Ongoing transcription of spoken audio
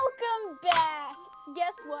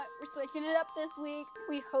guess what? We're switching it up this week.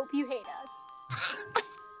 We hope you hate us.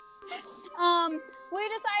 We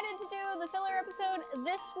decided to do the filler episode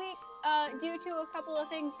this week due to a couple of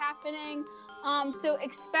things happening. So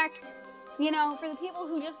expect, for the people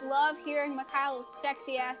who just love hearing Mikhail's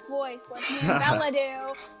sexy ass voice like me and Bella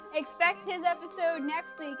do, expect his episode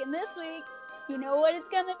next week. And this week, you know what it's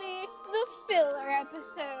gonna be? The filler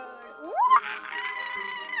episode. Wow!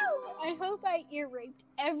 I hope I ear raped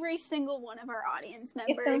every single one of our audience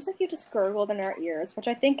members. It sounds like you just gurgled in our ears, which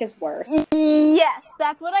I think is worse. Yes,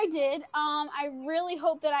 that's what I did. I really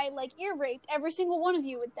hope that I ear raped every single one of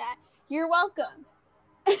you with that. You're welcome.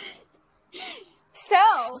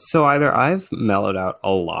 So either I've mellowed out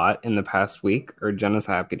a lot in the past week, or Jenna's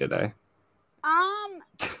happy today.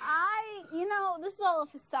 This is all a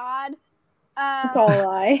facade. It's all a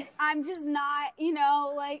lie. I'm just not, I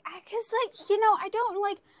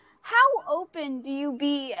don't how open do you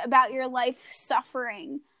be about your life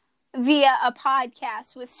suffering via a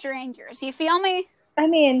podcast with strangers? You feel me? I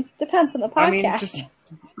mean, depends on the podcast. I mean, just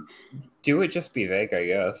do it. Just be vague, I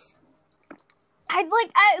guess. I'm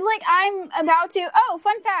about to. Oh,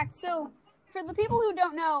 fun fact. So, for the people who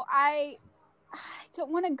don't know, I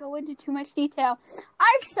don't want to go into too much detail.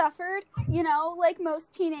 I've suffered, like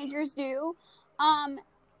most teenagers do.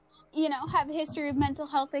 Have a history of mental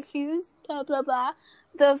health issues. Blah blah blah.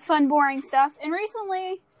 The fun, boring stuff. And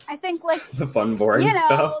recently, I think the fun, boring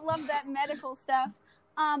stuff. Love that medical stuff.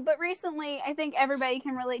 But recently, I think everybody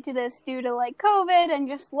can relate to this due to COVID and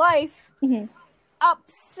just life. Mm-hmm.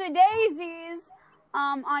 Ups the daisies.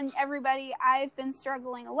 On everybody, I've been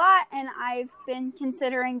struggling a lot, and I've been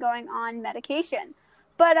considering going on medication.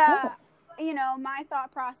 But, my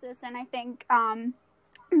thought process, and I think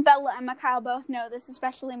Bella and Mikhail both know this,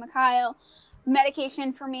 especially Mikhail,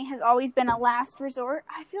 medication for me has always been a last resort.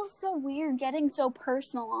 I feel so weird getting so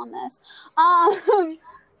personal on this.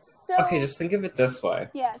 Okay, just think of it this way.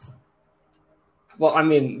 Yes. Well, I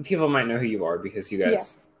mean, people might know who you are because you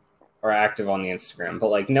guys are active on the Instagram,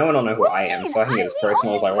 but no one will know who I am, so I can get as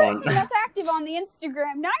personal as I want. That's active on the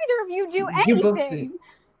Instagram. Neither of you do anything.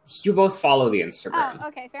 You both follow the Instagram. Oh,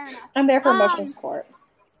 okay, fair enough. I'm there for emotional support.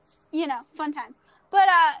 Fun times. But,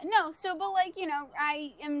 I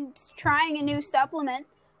am trying a new supplement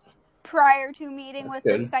prior to meeting with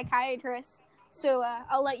the psychiatrist. So,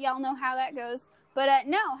 I'll let y'all know how that goes. But,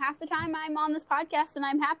 no, half the time I'm on this podcast and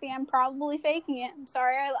I'm happy. I'm probably faking it. I'm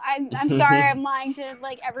sorry. I'm sorry I'm lying to,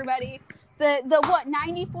 everybody. The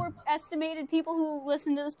 94 estimated people who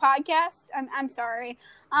listen to this podcast? I'm sorry.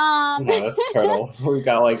 No, that's total. We've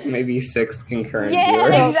got, maybe 6 concurrent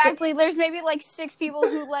viewers. Yeah, exactly. There's maybe, 6 people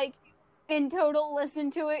who, in total listen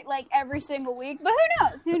to it every single week, but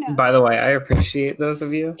who knows? By the way, I appreciate those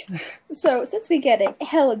of you. So since we get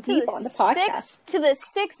hella deep on the podcast, to the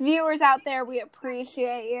 6 viewers out there, we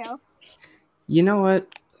appreciate you. You know what?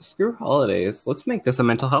 Screw holidays. Let's make this a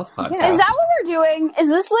mental health podcast. Is that what we're doing? Is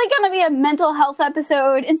this going to be a mental health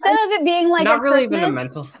episode instead of it being not a really Christmas even a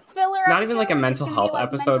mental filler? Not episode, even a mental health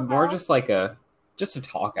episode. More just just a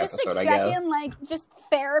talk episode, I guess. Just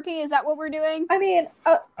therapy. Is that what we're doing? I mean,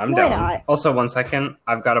 I'm why down. Not? Also, one second.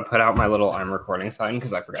 I've got to put out my little I'm recording sign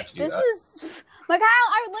because I forgot to do that. This is Mikhail.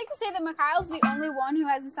 I would like to say that Mikhail's the only one who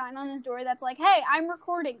has a sign on his door that's hey, I'm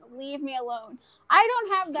recording. Leave me alone. I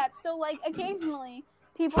don't have that. So occasionally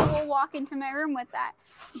people will walk into my room with that.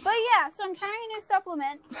 But yeah, so I'm trying a new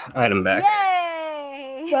supplement. All right, I'm back.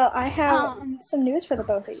 Yay! Well, I have some news for the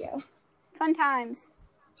both of you. Fun times.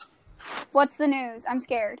 What's the news? I'm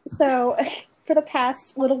scared. So, for the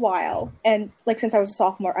past little while, and since I was a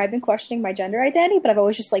sophomore, I've been questioning my gender identity, but I've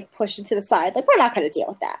always just pushed it to the side. We're not going to deal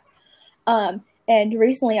with that. And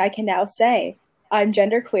recently I can now say I'm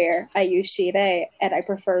genderqueer. I use she, they, and I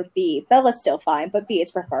prefer B. Bella's still fine, but B is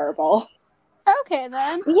preferable. Okay,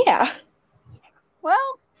 then. Yeah.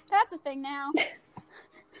 Well, that's a thing now.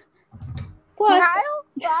 What? Kyle?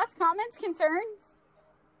 Thoughts, comments, concerns?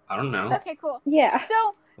 I don't know. Okay, cool. Yeah.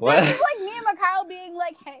 So, what? this is me and Mikhail being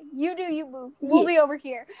hey, you do you, boo. We'll be over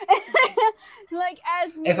here.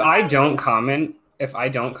 As me If I don't comment,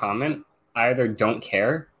 I either don't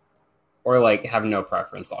care or have no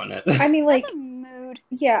preference on it. I mean, that's a mood.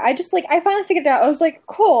 Yeah, I just I finally figured it out. I was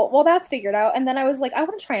cool, well, that's figured out. And then I was I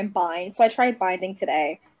want to try and bind. So I tried binding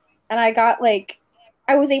today. And I got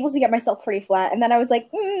I was able to get myself pretty flat. And then I was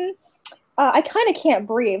I kind of can't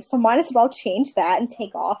breathe. So might as well change that and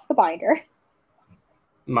take off the binder.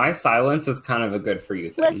 My silence is kind of a good for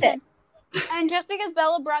you thing. Listen, and just because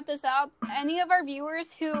Bella brought this up, any of our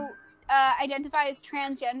viewers who identify as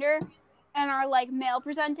transgender and are male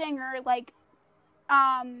presenting or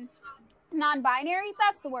non-binary,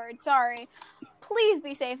 that's the word, sorry. please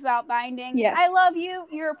be safe about binding. Yes. I love you.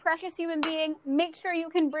 You're a precious human being. Make sure you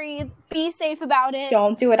can breathe. Be safe about it.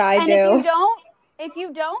 Don't do what I and do. if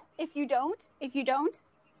you don't,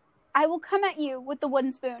 I will come at you with the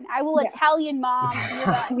wooden spoon. I will Italian mom your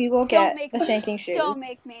butt. We will get the shanking shoes. Don't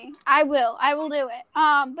make me. I will do it.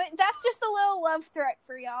 But that's just a little love threat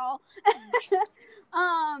for y'all.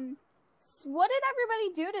 What did everybody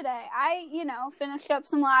do today? I, finished up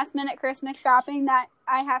some last minute Christmas shopping that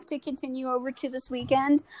I have to continue over to this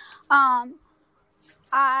weekend. That's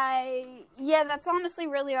honestly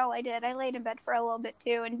really all I did. I laid in bed for a little bit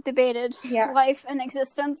too and debated life and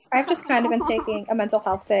existence. I've just kind of been taking a mental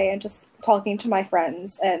health day and just talking to my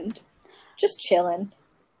friends and just chilling.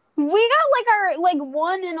 We got our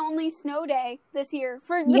one and only snow day this year.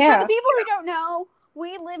 For the people who don't know,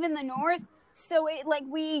 we live in the north. So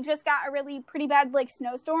we just got a really pretty bad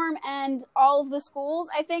snowstorm, and all of the schools,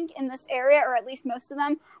 I think, in this area, or at least most of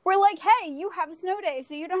them, were like, hey, you have a snow day,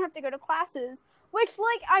 so you don't have to go to classes. Which,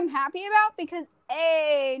 I'm happy about because,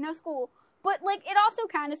 no school. But, it also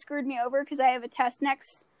kind of screwed me over because I have a test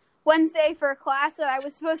next Wednesday for a class that I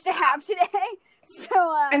was supposed to have today.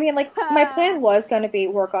 So, my plan was going to be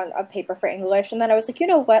work on a paper for English, and then I was like, you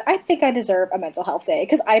know what? I think I deserve a mental health day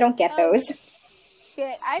because I don't get those.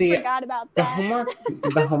 Shit, I forgot about that.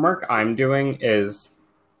 The homework I'm doing is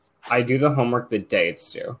I do the homework the day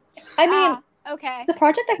it's due. Okay. The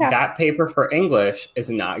project I have... That paper for English is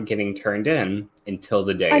not getting turned in until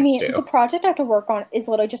the day it's due. The project I have to work on is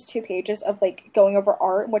literally just 2 pages of, going over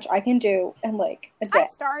art, which I can do in, a day. I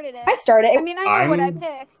started it. I know what I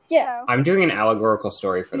picked. Yeah. So. I'm doing an allegorical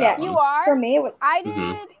story for that one. You are? For me, I did.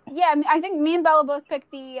 Mm-hmm. Yeah, I think me and Bella both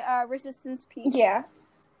picked the Resistance piece. Yeah.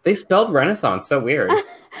 They spelled Renaissance so weird.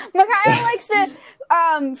 Mikhail likes to...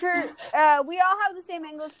 we all have the same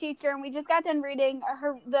English teacher, and we just got done reading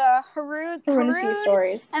the Harood Sea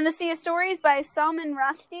Stories and the Sea of Stories by Salman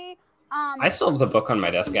Rushdie. I still have the book on my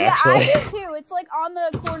desk, actually. Yeah, I do too. It's on the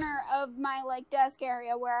corner of my desk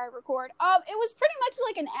area where I record. It was pretty much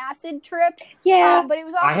an acid trip. Yeah, but it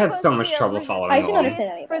was also I had so much trouble following along. I didn't understand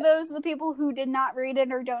anything. For those of the people who did not read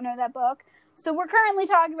it or don't know that book. So we're currently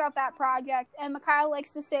talking about that project, and Mikhail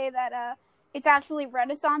likes to say that it's actually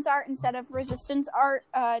Renaissance art instead of Resistance art.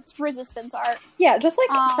 It's Resistance art. Yeah, just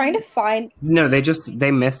trying to find... No, they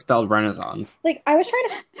misspelled Renaissance. I was trying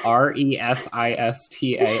to...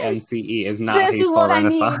 RESISTANCE is not how you spell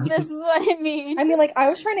Renaissance. This is what I mean. I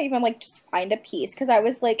was trying to even just find a piece because I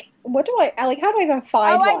was like, what do I... how do I even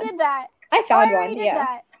find one? I did that. I found one,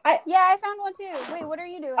 I found one too. Wait, what are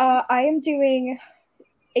you doing? I am doing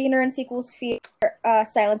ignorance equals fear,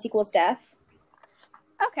 silence equals death.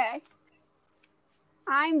 Okay.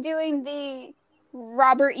 I'm doing the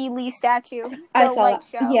Robert E. Lee statue. I saw that.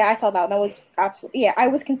 Show. Yeah, I saw that. That was absolutely... Yeah, I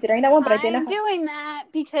was considering that one, but I didn't... I'm doing that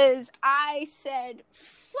because I said,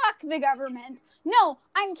 fuck the government. No,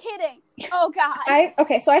 I'm kidding. Oh, God.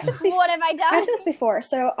 So I've said this before. What have I done? I've said this before.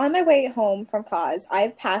 So on my way home from Cause,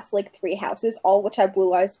 I've passed 3 houses, all which have Blue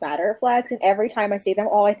Lives Matter flags, and every time I see them,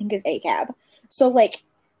 all I think is ACAB. So,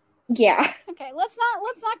 yeah. Okay, let's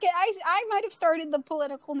not get... I might have started the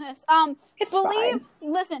politicalness. It's fine.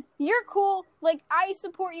 Listen, you're cool. I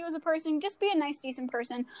support you as a person. Just be a nice, decent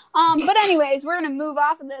person. But anyways, we're gonna move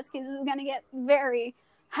off of this because this is gonna get very...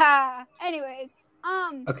 Anyways,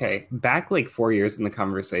 Okay, back 4 years in the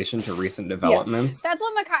conversation to recent developments. Yeah. That's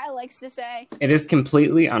what Mikhail likes to say. It is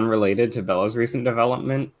completely unrelated to Bella's recent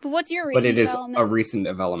development. But what's your recent development? But it is a recent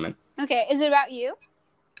development. Okay, is it about you?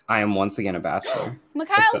 I am once again a bachelor.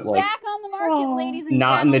 Mikhail's back on the market, ladies and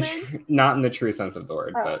gentlemen. Not in the true sense of the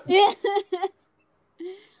word, but...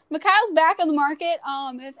 Mikhail's back on the market.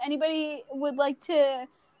 If anybody would like to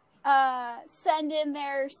send in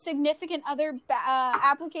their significant other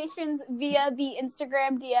applications via the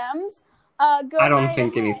Instagram DMs, go I don't right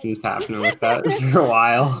think ahead. anything's happening with that for a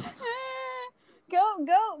while.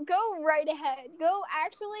 Go right ahead.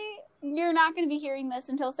 Actually, you're not going to be hearing this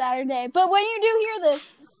until Saturday. But when you do hear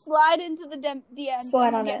this, slide into the DMs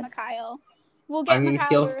slide and get Mikhail. We'll get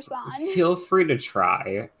Mikhail to respond. Feel free to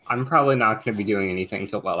try. I'm probably not going to be doing anything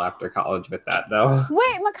till well after college with that, though.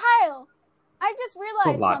 Wait, Mikhail! I just realized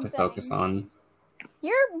something. It's a lot to focus on.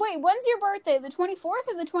 When's your birthday? The 24th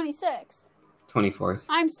or the 26th? 24th.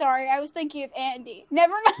 I'm sorry, I was thinking of Andy.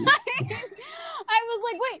 Never mind. I was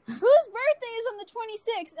like, wait, whose birthday is on the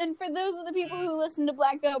 26th? And for those of the people who listen to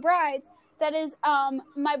Black Veil Brides, that is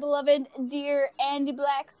my beloved dear Andy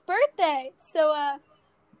Black's birthday. So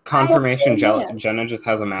confirmation, Jenna just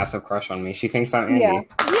has a massive crush on me. She thinks I'm Andy. Yeah.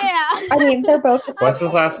 I mean, they're both... What's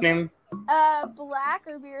his last name? Black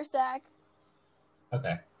or Biersack.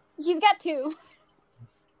 Okay. He's got 2.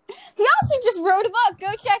 He also just wrote a book.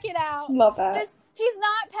 Go check it out. Love that. He's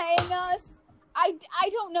not paying us. I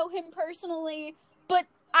don't know him personally, but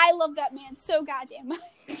I love that man so goddamn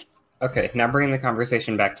much. Okay, now bringing the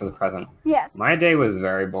conversation back to the present. Yes. My day was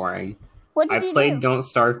very boring. What did you do? I played Don't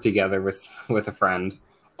Starve together with a friend.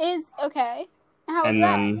 Okay. How was and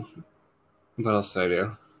that? then, what else did I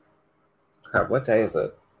do? Crap, what day is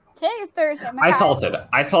it? Today is Thursday. I salted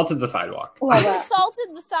the sidewalk. You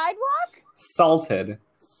salted the sidewalk? Salted.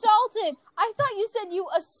 I thought you said you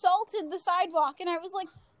assaulted the sidewalk, and I was like,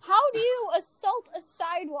 how do you assault a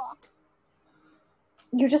sidewalk?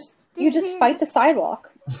 You just fight the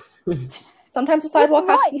sidewalk. Sometimes the sidewalk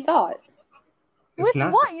has to be fought. With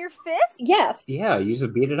what? Your fist? Yes. Yeah, you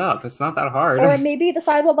just beat it up. It's not that hard. Or maybe the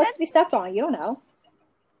sidewalk likes to be stepped on. You don't know.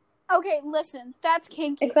 Okay, listen, that's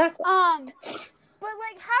kinky. Exactly. But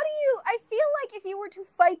like, how do you? I feel like if you were to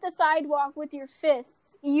fight the sidewalk with your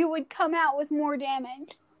fists, you would come out with more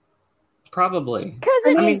damage. Probably.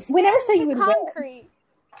 Because we never say you would concrete.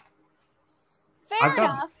 Fair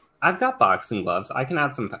enough. I've got boxing gloves. I can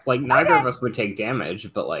add some. Like, neither of us would take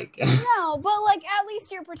damage, but like. No, but like at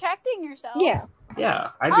least you're protecting yourself. Yeah.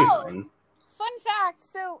 Yeah, I'd be fine. Fun fact.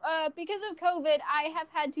 So, because of COVID, I have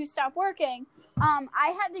had to stop working.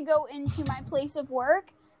 I had to go into my place of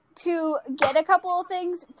work to get a couple of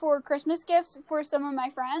things for Christmas gifts for some of my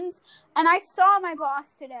friends, and I saw my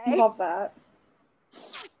boss today. Love that.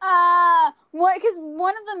 Because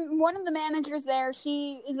one of the managers there,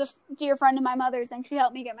 she is a dear friend of my mother's, and she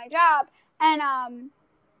helped me get my job. And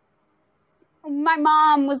my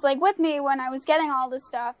mom was like with me when I was getting all this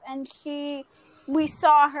stuff, and we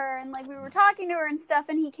saw her, and like we were talking to her and stuff,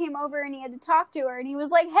 and he came over and he had to talk to her, and he was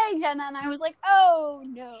like, "Hey, Jenna," and I was like, "Oh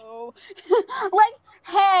no," like,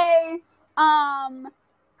 "Hey, hi."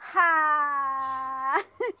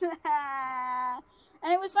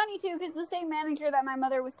 And it was funny too, because the same manager that my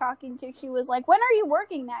mother was talking to, she was like, "When are you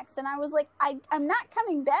working next?" And I was like, I'm not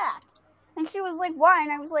coming back. And she was like, "Why?"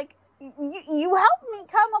 And I was like, you helped me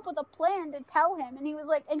come up with a plan to tell him. And he was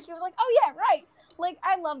like, and she was like, "Oh yeah, right." Like,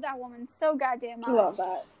 I love that woman so goddamn much. Love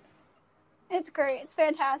that. It's great. It's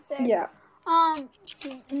fantastic. Yeah. Well,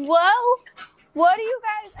 what do you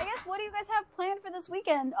guys have planned for this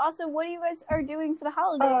weekend? Also, what do you guys are doing for the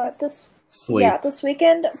holidays? Sleep. Yeah, this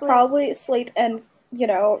weekend, probably sleep and,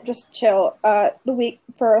 just chill. The week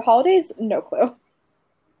for holidays, no clue.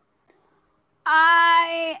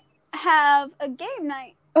 I have a game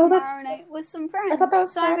night tomorrow night with some friends. I thought that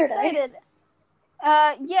was Saturday. I'm excited.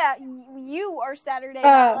 Yeah, you are Saturday.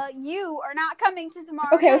 Bella. You are not coming to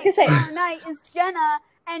tomorrow. Okay, I was gonna say tomorrow night is Jenna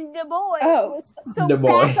and the boys. Oh, so the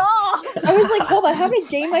back off. I was like, hold on, how many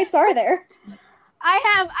game nights are there? I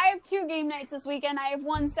have 2 game nights this weekend. I have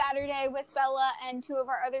one Saturday with Bella and 2 of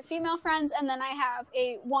our other female friends, and then I have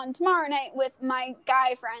one tomorrow night with my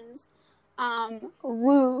guy friends.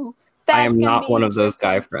 Woo. I am not one of those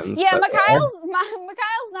guy friends. Yeah, Mikhail's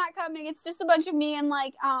not coming. It's just a bunch of me and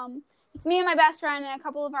it's me and my best friend and a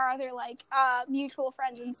couple of our other mutual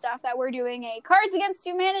friends and stuff that we're doing a Cards Against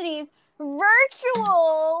Humanity's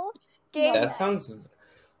virtual game. That sounds.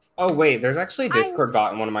 Oh wait, there's actually a Discord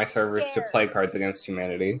bot in one of my servers to play Cards Against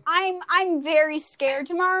Humanity. I'm very scared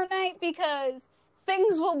tomorrow night because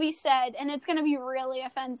things will be said and it's going to be really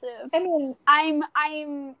offensive. I mean,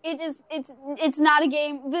 it's not a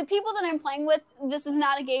game. The people that I'm playing with, this is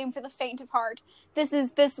not a game for the faint of heart. This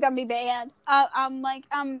is going to be bad.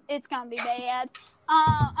 It's going to be bad.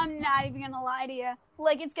 I'm not even going to lie to you.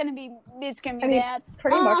 It's going to be bad.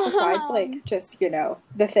 Pretty much besides, just,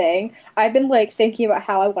 the thing. I've been, thinking about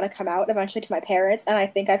how I want to come out eventually to my parents, and I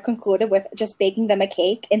think I've concluded with just baking them a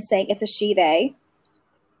cake and saying it's a she-they.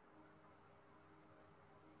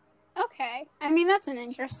 Okay. I mean, that's an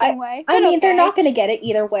interesting way. They're not going to get it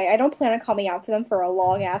either way. I don't plan on coming out to them for a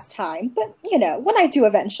long-ass time, but, when I do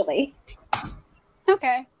eventually.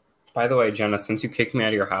 Okay. By the way, Jenna, since you kicked me out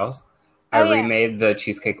of your house, I remade the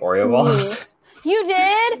cheesecake Oreo balls. You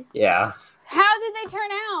did? Yeah. How did they turn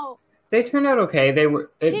out? They turned out okay. It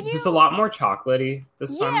was a lot more chocolatey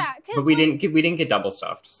this time. Yeah, but we didn't get double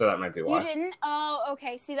stuffed, so that might be why. You didn't? Oh,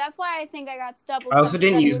 okay. See, that's why I think I got double stuffed. I also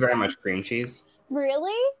didn't use very much cream cheese.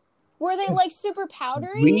 Really? Were they super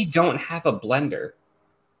powdery? We don't have a blender.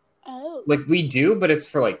 Oh. We do, but it's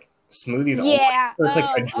for smoothies only. Yeah. So it's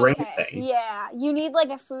a drink thing. Yeah. You need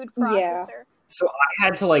a food processor. Yeah. So I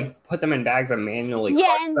had to put them in bags and manually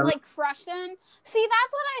crush them. See,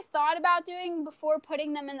 that's what I thought about doing before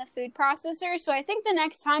putting them in the food processor. So I think the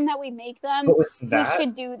next time that we make them, we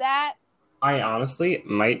should do that. I honestly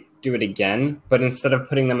might do it again, but instead of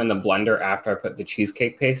putting them in the blender after I put the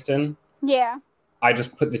cheesecake paste in, I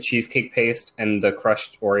just put the cheesecake paste and the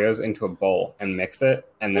crushed Oreos into a bowl and mix it,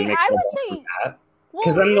 and then make that.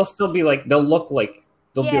 Because then they'll still be like, they'll look like,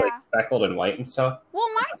 they'll be Yeah. like speckled and white and stuff. Well,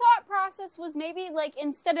 my thought process was maybe like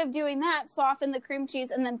instead of doing that, soften the cream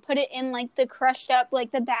cheese and then put it in like the crushed up,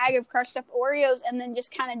 like the bag of crushed up Oreos, and then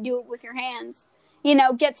just kind of do it with your hands. You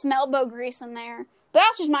know, get some elbow grease in there. But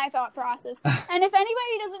that's just my thought process. And if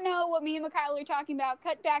anybody doesn't know what me and Mikhail are talking about,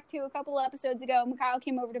 cut back to a couple episodes ago. Mikhail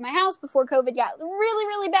came over to my house before COVID got really,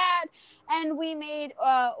 really bad, and we made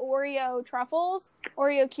Oreo truffles,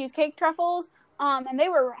 Oreo cheesecake truffles, and they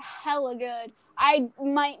were hella good. I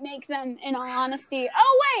might make them, in all honesty.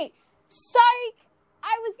 Oh, wait! Psych!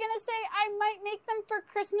 I was going to say I might make them for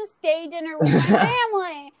Christmas Day dinner with my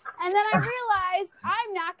family. And then I realized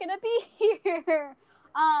I'm not going to be here.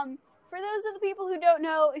 For those of the people who don't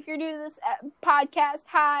know, if you're new to this podcast,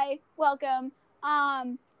 hi, welcome.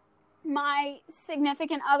 My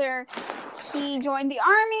significant other, he joined the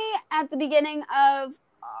Army at the beginning of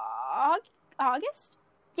August?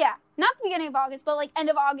 Yeah, not the beginning of August, but like end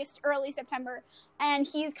of August, early September. And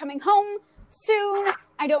he's coming home soon.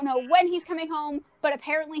 I don't know when he's coming home, but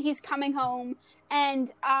apparently he's coming home.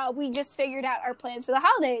 And we just figured out our plans for the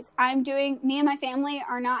holidays. Me and my family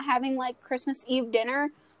are not having like Christmas Eve dinner.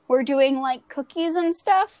 We're doing like cookies and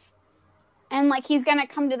stuff. And like he's going to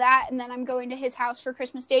come to that. And then I'm going to his house for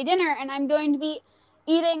Christmas Day dinner. And I'm going to be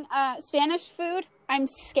eating Spanish food. I'm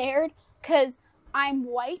scared because I'm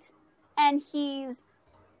white and he's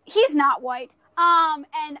not white.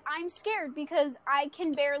 And I'm scared because I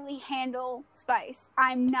can barely handle spice.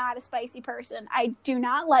 I'm not a spicy person. I do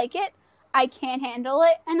not like it. I can't handle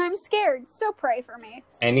it, and I'm scared. So pray for me.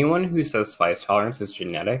 Anyone who says spice tolerance is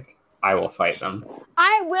genetic, I will fight them.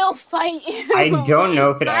 I will fight you. I don't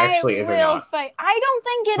know if it actually is or not. I don't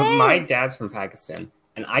think it is. My dad's from Pakistan,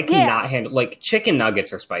 and I cannot handle, like, chicken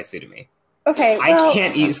nuggets are spicy to me. Okay, I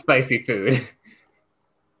can't eat spicy food.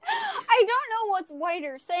 I don't know what's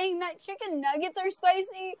whiter, saying that chicken nuggets are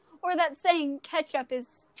spicy or that saying ketchup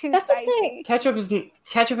is too spicy. Ketchup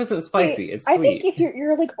isn't spicy. It's I sweet. think if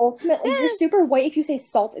you're like ultimately you're super white if you say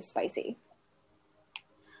salt is spicy.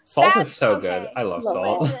 Salt is so good. I love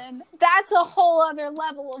salt. Listen, that's a whole other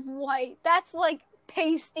level of white. That's like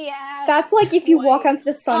pasty ass. That's like if you white. walk onto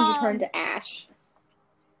the sun, you turn to ash.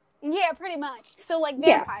 Yeah, pretty much. So like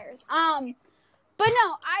vampires. But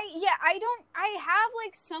no, I have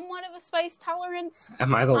like somewhat of a spice tolerance.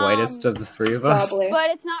 Am I the whitest of the three of us? Probably.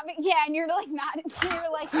 But it's not, and you're like not,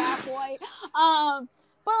 you're like half white.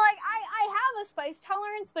 But like I have a spice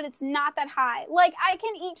tolerance, but it's not that high. Like I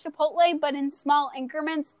can eat Chipotle, but in small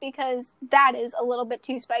increments because that is a little bit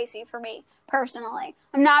too spicy for me personally.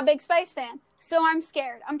 I'm not a big spice fan, so I'm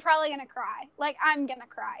scared. I'm probably gonna cry. Like I'm gonna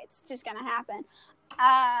cry. It's just gonna happen. But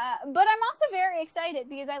I'm also very excited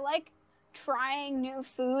because I like trying new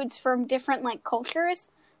foods from different like cultures.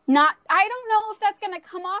 I don't know if that's gonna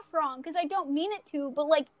come off wrong because I don't mean it to, but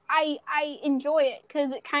like I enjoy it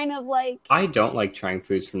because it kind of like I don't like trying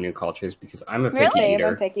foods from new cultures because I'm a picky Same, eater.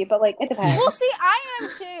 I'm picky, but like it depends. well, see, I am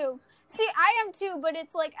too, but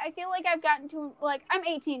it's like I feel like I've gotten to like I'm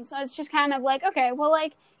 18, so it's just kind of like okay, well,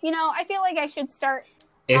 like I feel like I should start.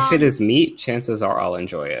 If it is meat, chances are I'll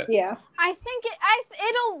enjoy it. Yeah, I think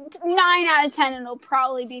it'll 9 out of 10 it'll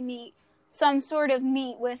probably be meat. Some sort of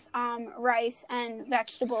meat with rice and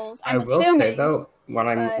vegetables. I will say though, when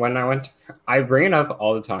I went, I bring it up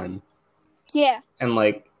all the time. Yeah. And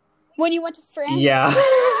like when you went to France. Yeah. And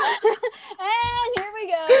here we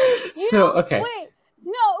go. Okay. Wait.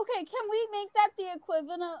 No. Okay. Can we make that the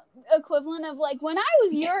equivalent of like when I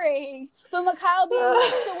was your age, but Mikhail being like,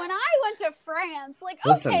 so when I went to France, like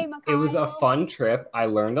listen, okay, Mikhail. It was a fun trip. I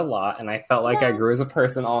learned a lot, and I felt like I grew as a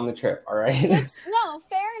person on the trip. All right. No,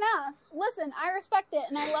 fair enough. Listen, I respect it,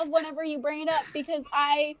 and I love whenever you bring it up because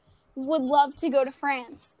I would love to go to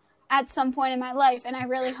France at some point in my life, and I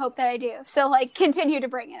really hope that I do. So, like, continue to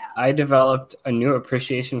bring it up. I developed a new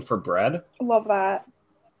appreciation for bread. love that.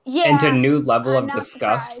 Yeah. And a new level I'm of not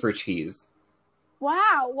disgust surprised. for cheese.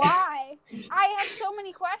 Wow, why? I have so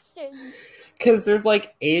many questions. Because there's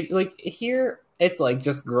like here it's like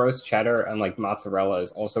just gross cheddar and like mozzarella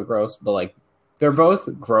is also gross, but like they're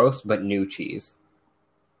both gross but new cheese.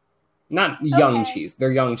 Not young cheese.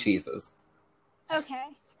 They're young cheeses. Okay.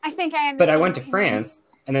 I think I understand. But I went to France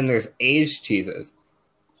and then there's aged cheeses.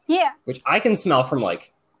 Yeah. Which I can smell from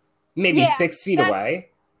like maybe 6 feet away.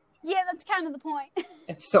 Yeah, that's kind of the point.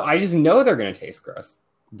 So I just know they're going to taste gross.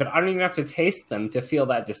 But I don't even have to taste them to feel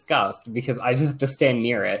that disgust because I just have to stand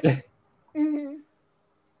near it. Mm-hmm.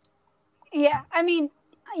 Yeah, I mean,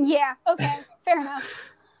 yeah, okay, fair enough.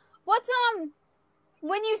 What's,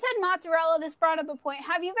 when you said mozzarella, this brought up a point.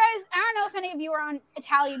 Have you guys, I don't know if any of you are on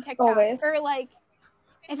Italian TikTok. Always. Or, like,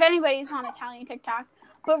 if anybody's on Italian TikTok.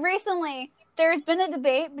 But recently, there's been a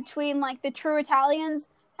debate between like the true Italians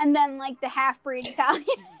and then like the half-breed Italian.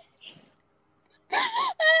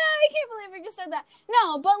 I can't believe I just said that.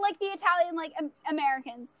 No, but like the Italian, like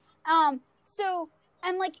Americans. So,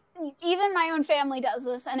 and like even my own family does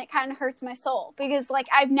this, and it kind of hurts my soul because like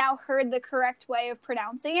I've now heard the correct way of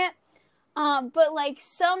pronouncing it. But like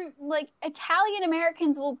some like Italian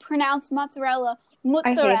Americans will pronounce mozzarella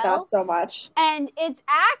mozzarella. I hate that so much. And it's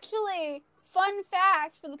actually, fun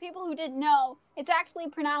fact for the people who didn't know, it's actually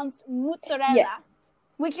pronounced mozzarella,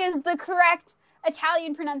 which is the correct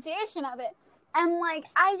Italian pronunciation of it. And like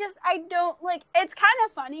I don't like, it's kind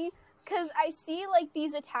of funny because I see like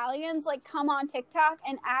these Italians like come on TikTok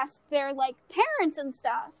and ask their like parents and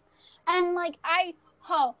stuff, and like I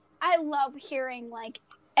love hearing like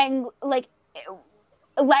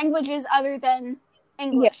languages other than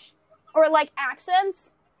English or like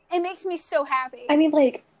accents. It makes me so happy. I mean,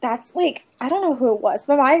 like that's like I don't know who it was,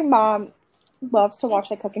 but my mom loves to watch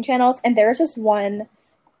like cooking channels, and there's this one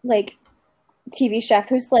like TV chef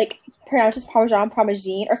who's like pronounces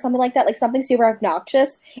Parmesan or something like that, like something super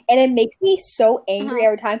obnoxious, and it makes me so angry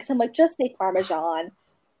every time because I'm like, just say Parmesan.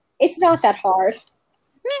 It's not that hard.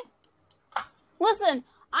 Listen,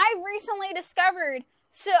 I've recently discovered.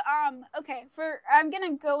 So okay, I'm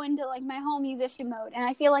gonna go into like my whole musician mode, and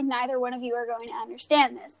I feel like neither one of you are going to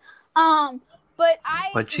understand this. But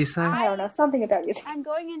What'd she say? I don't know, something about music. I'm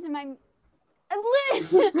going into my. I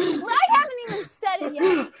haven't even said it yet.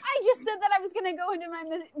 I just said that I was going to go into my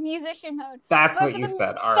musician mode. That's what you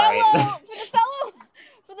said. All right.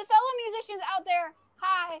 For the fellow musicians out there,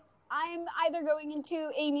 hi. I'm either going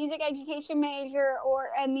into a music education major or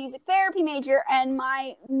a music therapy major, and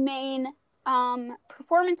my main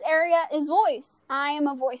performance area is voice. I am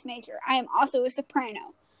a voice major. I am also a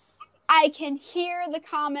soprano. I can hear the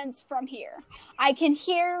comments from here. I can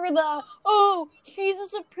hear the, oh, she's a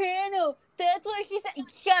soprano. That's what she said.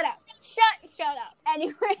 Shut up. Shut up.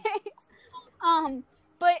 Anyways,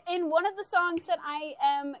 but in one of the songs that I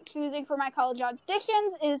am choosing for my college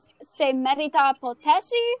auditions is Se Merita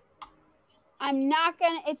Potessi. I'm not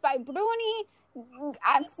gonna, it's by Bruni.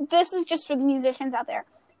 This is just for the musicians out there.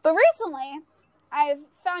 But recently, I've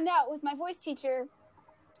found out with my voice teacher,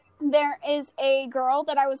 there is a girl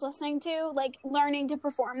that I was listening to, like, learning to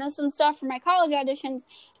perform this and stuff for my college auditions,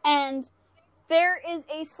 and there is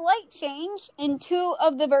a slight change in two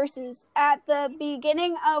of the verses. At the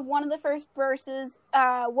beginning of one of the first verses,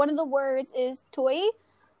 one of the words is toi,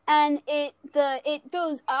 and it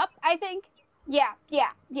goes up, I think. Yeah.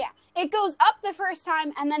 It goes up the first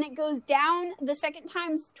time, and then it goes down the second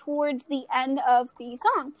time towards the end of the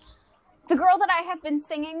song. The girl that I have been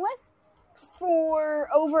singing with for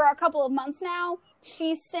over a couple of months now,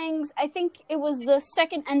 she sings, I think it was the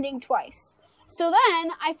second ending twice. So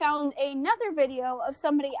then I found another video of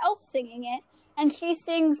somebody else singing it, and she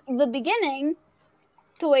sings the beginning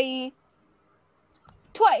toi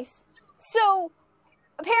twice. So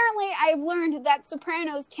apparently I've learned that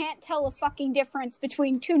sopranos can't tell a fucking difference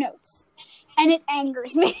between two notes, and it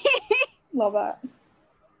angers me. Love that.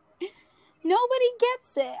 Nobody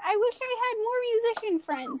gets it. I wish I had more musician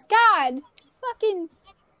friends. God, fucking.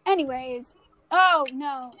 Anyways. Oh,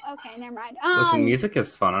 no. Okay, never mind. Listen, music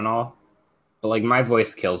is fun and all, but like my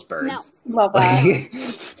voice kills birds. No. Love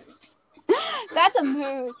that. That's a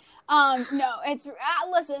mood. No, it's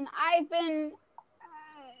listen. I've been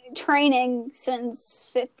training since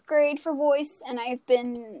 5th grade for voice, and I've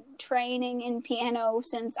been training in piano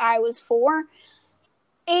since I was 4.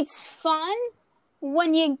 It's fun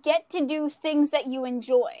when you get to do things that you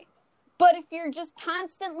enjoy. But if you're just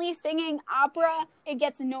constantly singing opera, it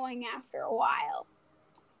gets annoying after a while.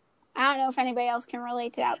 I don't know if anybody else can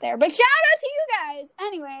relate to it out there, but shout out to you guys!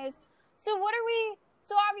 Anyways, so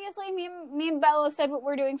obviously me and Bella said what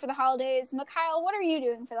we're doing for the holidays. Mikhail, what are you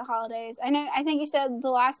doing for the holidays? I think you said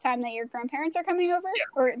the last time that your grandparents are coming over? Yeah.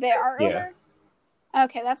 Or they are over?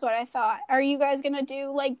 Okay, that's what I thought. Are you guys gonna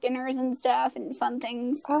do, like, dinners and stuff and fun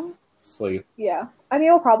things? Sleep. Yeah. I mean,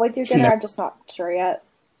 we'll probably do dinner. I'm just not sure yet.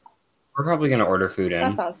 We're probably going to order food in.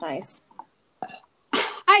 That sounds nice.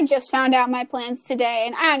 I just found out my plans today,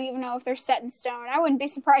 and I don't even know if they're set in stone. I wouldn't be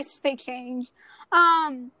surprised if they change.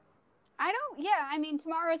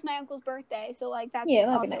 Tomorrow's my uncle's birthday, so, like, that's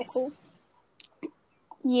also nice. Cool.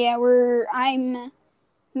 Yeah, I'm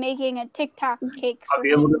making a TikTok cake for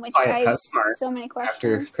him, which I have so many questions.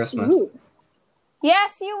 After Christmas. Ooh.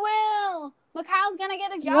 Yes, you will! Mikhail's gonna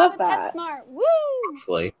get a job at PetSmart. Woo!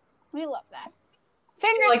 Hopefully. We love that.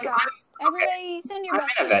 Fingers crossed. Everybody send your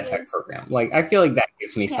best wishes. I'm in a vet tech program. Like, I feel like that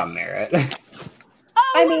gives me some merit.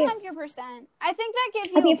 Oh, 100%. I think that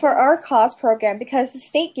gives you... I mean, for our COS program, because the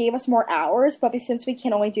state gave us more hours, but since we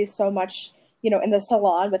can only do so much in the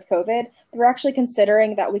salon with COVID, they're actually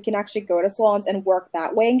considering that we can actually go to salons and work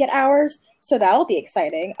that way and get hours. So that'll be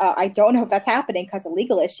exciting. I don't know if that's happening because of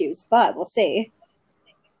legal issues, but we'll see.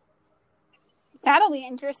 That'll be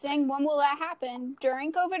interesting. When will that happen?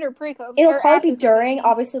 During COVID or pre-COVID? It'll Or probably be after during, COVID?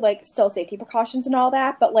 obviously, like, still safety precautions and all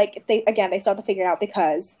that, but, like, they still have to figure it out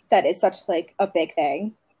because that is such, like, a big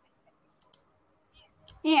thing.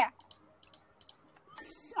 Yeah.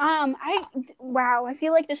 I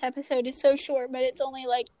feel like this episode is so short, but it's only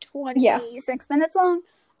like 26 minutes long.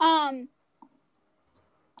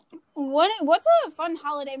 What's a fun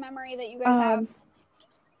holiday memory that you guys have?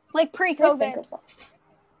 Like pre-COVID.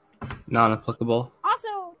 Non-applicable. Also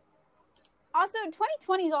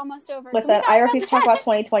 2020 is almost over. Listen, I refuse to talk about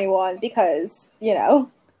 2021 because, I'm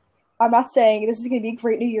not saying this is going to be a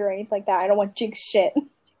great new year or anything like that. I don't want jinx shit.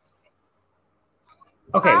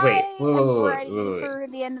 Okay, wait. I'm ready for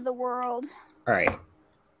the end of the world. All right.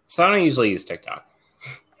 So I don't usually use TikTok.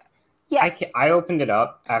 Yes. I opened it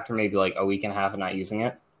up after maybe like a week and a half of not using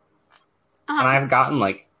it. And I've gotten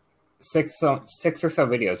like six or so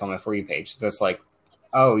videos on my For You page that's like,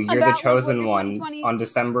 oh, you're About, the chosen like, one 2020? on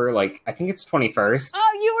December, like, I think it's 21st.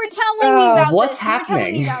 Oh, you were telling me about what's this. You were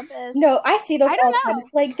telling me happening? about this. No, I see those I don't all the time. know.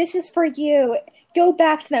 It's like, this is for you. Go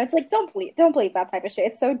back to them. It's like, don't believe that type of shit.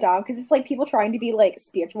 It's so dumb because it's like people trying to be like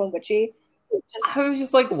spiritual and witchy. I was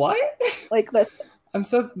just like, what? Like, listen.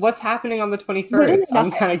 What's happening on the Literally 21st? I'm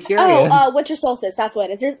nothing. kind of curious. Winter solstice. That's what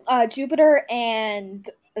it is. There's Jupiter and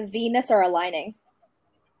Venus are aligning.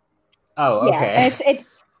 Oh, okay. Yeah, and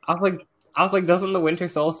I was like, doesn't the winter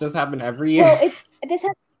solstice happen every year? well,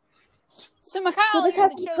 this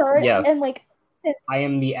hasn't occurred, Yes. and like I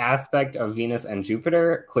am the aspect of Venus and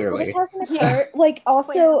Jupiter, clearly. this hasn't occurred. Like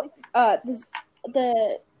also,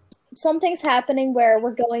 some things happening where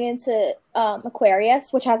we're going into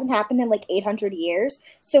Aquarius, which hasn't happened in like 800 years.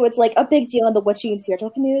 So it's like a big deal in the witchy and spiritual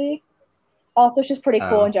community. Also, it's just pretty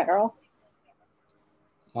cool in general.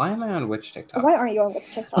 Why am I on Witch TikTok? Why aren't you on Witch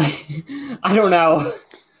TikTok? I don't know.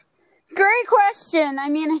 Great question. I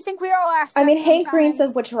mean, I think we all asked that Hank Green sometimes.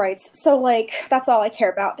 says witch rights, so like that's all I care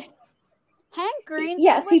about. Hank Green said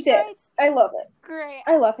Yes, he witch did. rights? I love it. Great.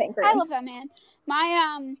 I love Hank Green. I love that man.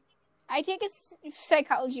 My I take a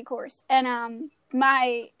psychology course, and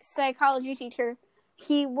my psychology teacher,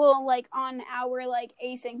 he will like on our like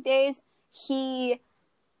async days, he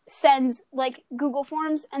sends like Google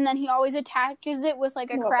Forms, and then he always attaches it with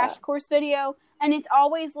like a crash course video, and it's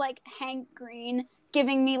always like Hank Green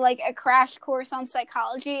giving me like a crash course on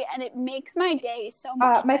psychology, and it makes my day so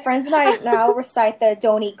much my better. friends and I now recite the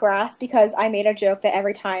don't eat grass because I made a joke that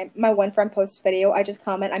every time my one friend posts a video, I just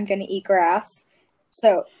comment, I'm gonna eat grass.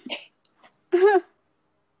 So Did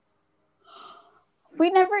we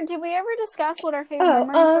ever discuss what our favorite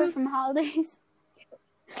memories were from holidays?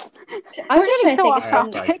 I'm We're just getting so trying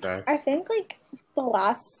off to think. topic. I think like the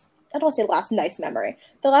last, I don't say last nice memory.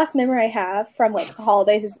 The last memory I have from like the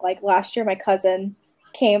holidays is like last year my cousin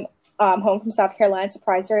came home from South Carolina and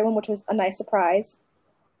surprised everyone, which was a nice surprise.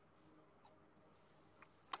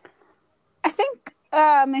 I think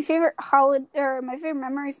my favorite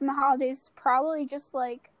memory from the holidays is probably just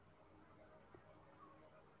like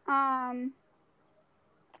You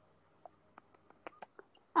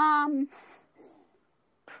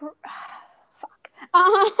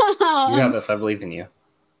got this. I believe in you.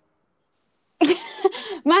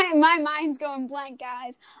 my mind's going blank,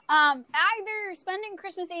 guys. Either spending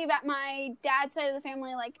Christmas Eve at my dad's side of the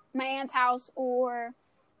family, like my aunt's house, or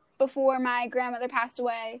before my grandmother passed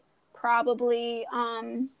away, probably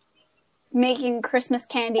making Christmas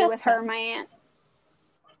candy with her and my aunt.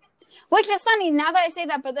 Which is funny now that I say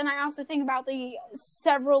that, but then I also think about the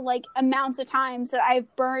several like amounts of times that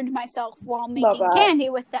I've burned myself while making candy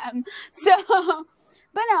with them. So,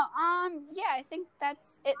 but no, yeah, I think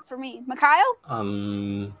that's it for me. Mikhail?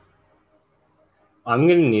 I'm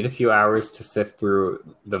gonna need a few hours to sift through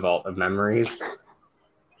the vault of memories.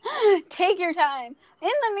 Take your time. In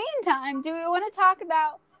the meantime, do we want to talk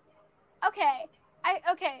about? Okay,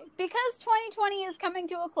 because 2020 is coming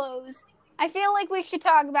to a close, I feel like we should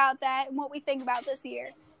talk about that and what we think about this year.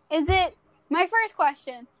 My first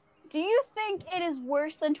question, do you think it is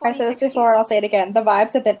worse than 2016? I said this before and I'll say it again. The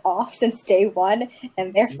vibes have been off since day one,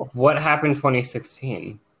 and therefore... What happened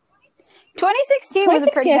 2016? 2016 was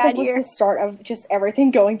a pretty bad year. Was the start of just everything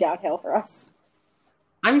going downhill for us.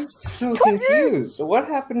 I'm so confused. What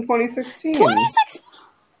happened 2016? 2016?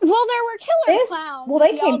 Well, there were killer clowns. Well,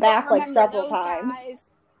 they came back like several times. Guys.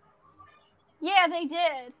 Yeah, they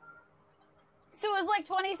did. So it was like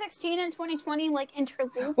 2016 and 2020 like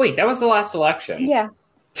interlude. Wait, that was the last election. Yeah.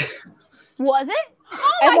 Was it?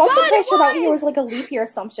 Oh my god! I'm also pretty it sure that year was like a leap year or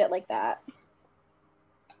some shit like that.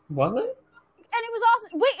 Was it? And it was also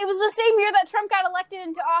it was the same year that Trump got elected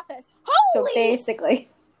into office. So Holy! basically,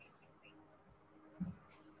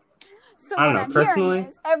 So I don't what know, I'm personally, hearing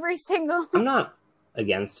is every single. I'm not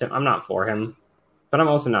against him. I'm not for him, but I'm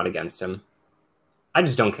also not against him. I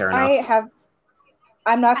just don't care enough.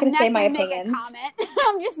 I'm not going to say I'm my not gonna make opinions. a comment.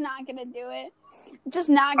 I'm just not gonna do it. Just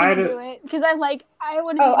not gonna do it because I want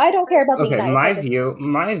to. Oh, I don't care about being Okay, nice.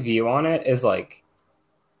 my view on it is like,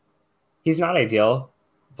 he's not ideal,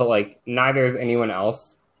 but like neither is anyone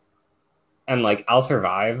else, and like I'll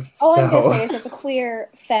survive. All so I'm gonna say is, as a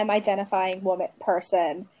queer, femme-identifying woman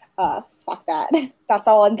person, fuck that. That's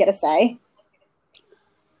all I'm gonna say.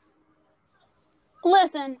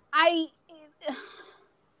 Listen,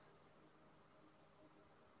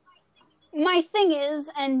 my thing is,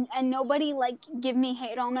 and nobody like give me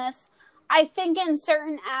hate on this, I think in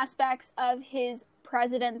certain aspects of his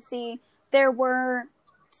presidency there were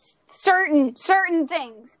certain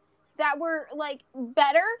things that were like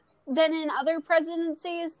better than in other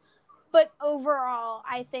presidencies, but overall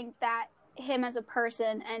I think that him as a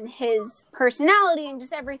person and his personality and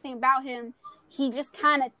just everything about him, he just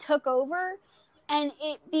kind of took over, and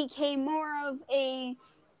it became more of a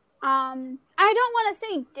I don't want to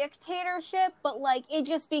say dictatorship, but like it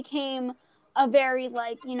just became a very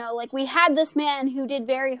like, like we had this man who did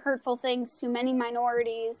very hurtful things to many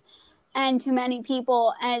minorities and to many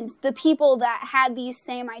people, and the people that had these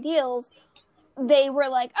same ideals, they were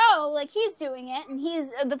like, oh, like he's doing it and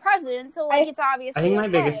he's the president, so like it's obviously I think my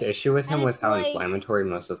okay. biggest issue with him And was it's how like, inflammatory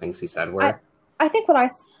most of the things he said were. I think what I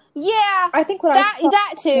saw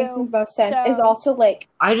that too makes the most sense is also like,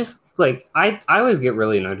 I just like I always get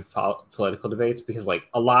really annoyed with political debates because like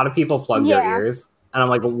a lot of people plug their ears, and I'm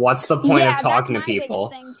like, what's the point of talking to people?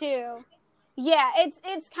 That's my biggest thing too. Yeah,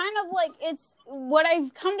 it's kind of like, it's what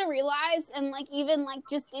I've come to realize, and like even like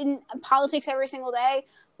just in politics every single day,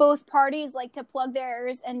 both parties like to plug their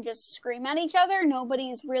ears and just scream at each other.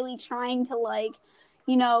 Nobody's really trying to like,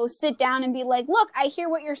 sit down and be like, look, I hear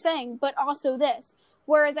what you're saying, but also this.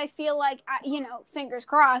 Whereas I feel like, fingers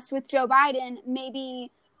crossed with Joe Biden,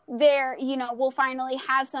 maybe there, we'll finally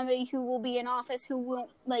have somebody who will be in office who won't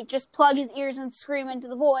like just plug his ears and scream into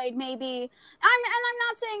the void. Maybe, I'm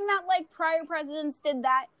not saying that like prior presidents did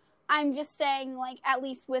that. I'm just saying like at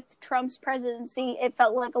least with Trump's presidency, it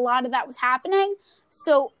felt like a lot of that was happening.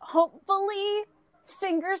 So hopefully,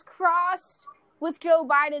 fingers crossed, with Joe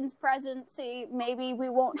Biden's presidency, maybe we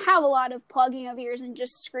won't have a lot of plugging of ears and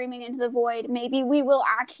just screaming into the void. Maybe we will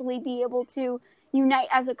actually be able to unite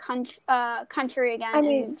as a country again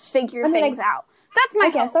and figure things out. That's my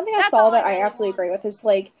hope. Something I saw that I absolutely agree with is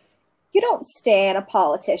like, you don't stand a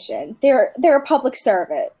politician. They're a public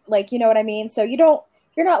servant. Like, you know what I mean? So you're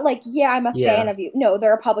not like, yeah, I'm a fan of you. No,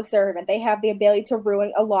 they're a public servant. They have the ability to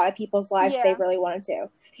ruin a lot of people's lives if they really wanted to.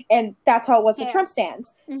 And that's how it was with Trump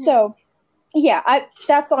stands. Mm-hmm. So yeah,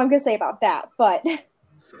 that's all I'm going to say about that. But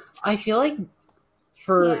I feel like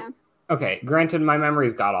okay, granted, my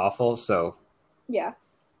memory's god awful, so yeah,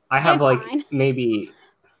 I have maybe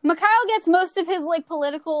Mikhail gets most of his like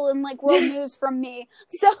political and like world news from me.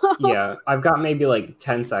 So yeah, I've got maybe like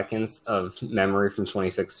 10 seconds of memory from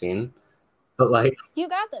 2016. But like, you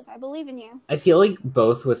got this. I believe in you. I feel like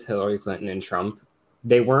both with Hillary Clinton and Trump,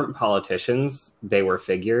 they weren't politicians; they were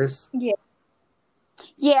figures. Yeah.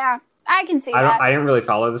 Yeah. I can see that. I didn't really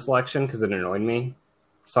follow this election because it annoyed me,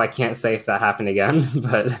 so I can't say if that happened again.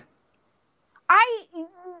 But I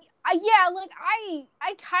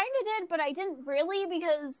kind of did, but I didn't really,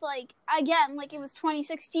 because like again, like it was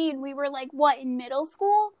 2016. We were like in middle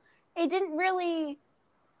school. It didn't really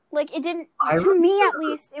to me at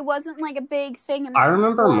least. It wasn't like a big thing. I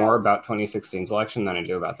remember more about 2016's election than I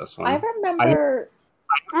do about this one. I remember.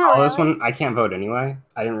 This one, I can't vote anyway.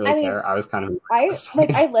 I didn't really care. I was kind of. I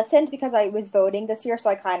listened because I was voting this year, so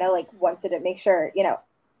I kind of like wanted to make sure,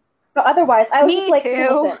 But otherwise, I was just like,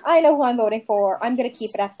 listen, I know who I'm voting for. I'm gonna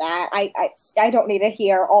keep it at that. I don't need to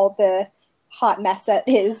hear all the hot mess that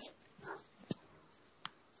is.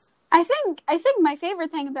 I think my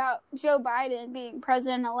favorite thing about Joe Biden being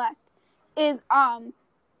president-elect is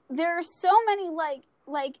there are so many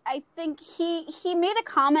like I think he made a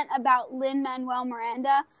comment about Lin-Manuel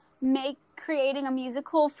Miranda creating a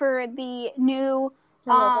musical for the new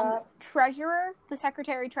treasurer, the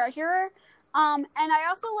secretary treasurer. And I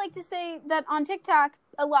also like to say that on TikTok,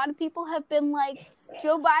 a lot of people have been like,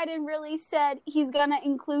 Joe Biden really said he's gonna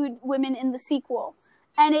include women in the sequel.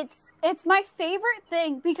 And it's my favorite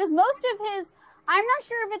thing, because most of his, I'm not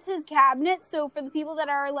sure if it's his cabinet, so for the people that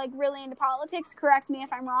are like really into politics, correct me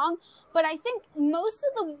if I'm wrong, but I think most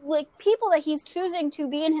of the like people that he's choosing to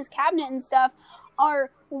be in his cabinet and stuff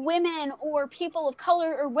are women or people of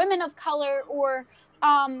color or women of color or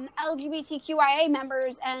LGBTQIA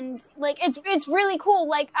members, and like it's really cool.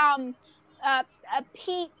 Like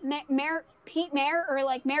Pete Mayer or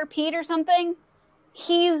like Mayor Pete or something.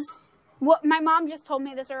 He's what my mom just told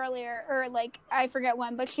me this earlier, or like I forget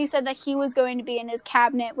when, but she said that he was going to be in his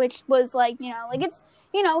cabinet, which was like, you know, like it's,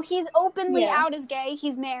 you know, he's openly out as gay,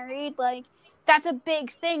 he's married, like that's a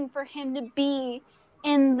big thing for him to be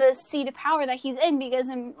in the seat of power that he's in, because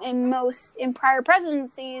in prior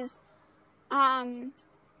presidencies,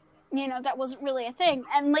 you know, that wasn't really a thing.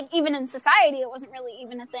 And like even in society it wasn't really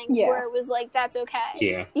even a thing where it was like that's okay.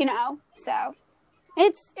 Yeah. You know? So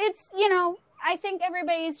it's you know, I think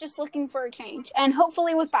everybody's just looking for a change. And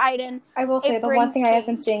hopefully with Biden, I will say the one thing I have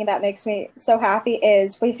been seeing that makes me so happy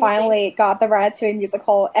is we finally got the Ratatouille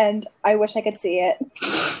musical, and I wish I could see it.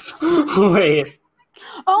 Wait.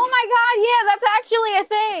 Oh my god, yeah, that's actually a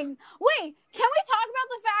thing. Wait, can we talk about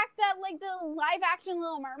the fact that, like, the live-action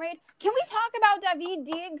Little Mermaid, can we talk about Daveed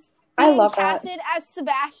Diggs being casted as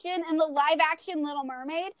Sebastian in the live-action Little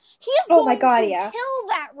Mermaid? He is going to kill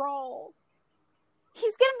that role.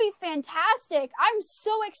 He's going to be fantastic. I'm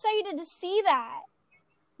so excited to see that.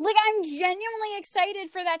 Like, I'm genuinely excited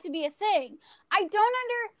for that to be a thing. I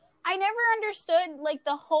never understood, like,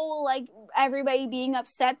 the whole, like, everybody being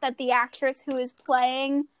upset that the actress who is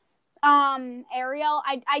playing Ariel,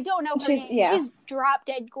 I don't know her name. Yeah. She's drop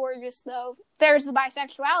dead gorgeous, though. There's the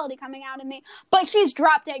bisexuality coming out of me. But she's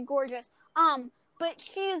drop dead gorgeous. But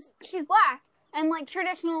she's black. And, like,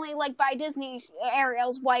 traditionally, like, by Disney,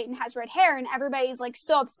 Ariel's white and has red hair, and everybody's, like,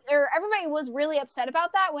 everybody was really upset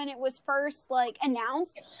about that when it was first, like,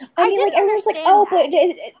 announced. I mean, like, everyone's like, oh, but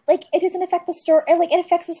it doesn't affect the story. Like, it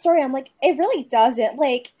affects the story. I'm like, it really doesn't.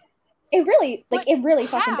 Like, it really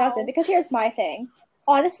fucking doesn't. Because here's my thing.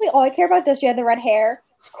 Honestly, all I care about is she had the red hair.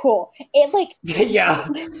 Cool. It, like, yeah.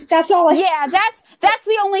 That's all. Yeah, that's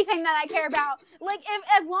the only thing that I care about. Like,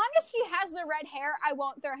 as long as she has the red hair, I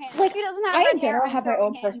won't throw hands. Like, if she doesn't have red hair, I have my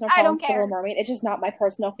own personal I don't care. care. Little Mermaid. It's just not my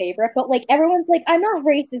personal favorite. But like, everyone's like, I'm not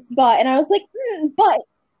racist, but, and I was like, but.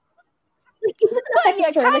 Like, it doesn't affect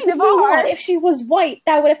the story. Like, Mulan, if she was white,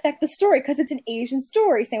 that would affect the story because it's an Asian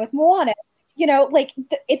story. Same with Moana. You know, like,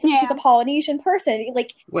 she's a Polynesian person.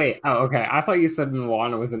 Like, wait, oh, okay. I thought you said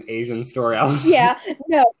Moana was an Asian story. Yeah,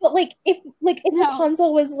 no, but like, if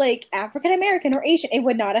Rapunzel was like African American or Asian, it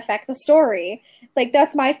would not affect the story. Like,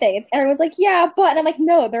 that's my thing. It's everyone's like, yeah, but, and I'm like,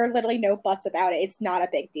 no, there are literally no buts about it. It's not a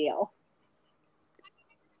big deal.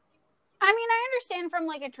 I mean, I understand from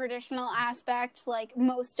like a traditional aspect, like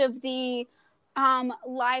most of the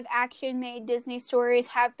live action made Disney stories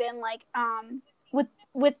have been like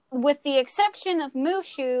with the exception of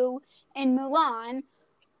Mushu in Mulan.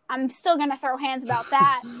 I'm still gonna throw hands about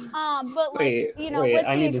that. But like, with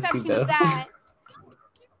the exception of that.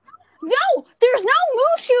 No, there's no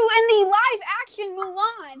Mushu in the live action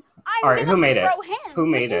Mulan. All right, who made it? Hands. Who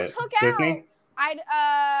made it? Disney?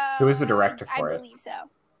 Who was the director for it? I believe so.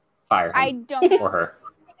 Fire him. I don't know. Or her.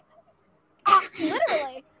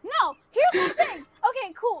 Literally. No, here's the thing.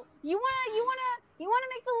 Okay, cool. You wanna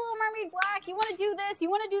make the Little Mermaid black, you wanna do this, you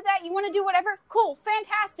wanna do that, you wanna do whatever. Cool,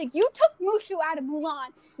 fantastic. You took Mushu out of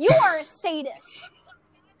Mulan. You are a sadist.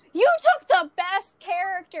 You took the best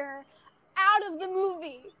character out of the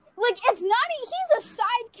movie. Like, it's not, he's a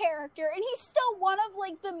side character, and he's still one of,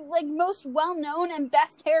 like, the, like, most well-known and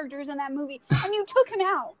best characters in that movie, and you took him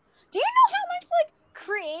out. Do you know how much, like,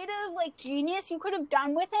 creative, like, genius you could have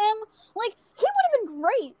done with him? Like, he would have been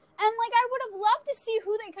great, and, like, I would have loved to see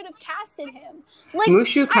who they could have casted him. Like,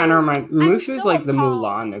 Mushu kind of reminds, Mushu's, like, the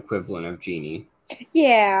Mulan equivalent of Genie.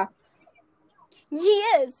 Yeah. He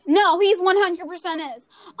is. No, he's 100% is.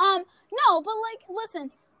 No, but, like,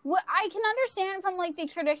 listen, what I can understand from, like, the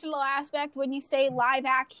traditional aspect, when you say live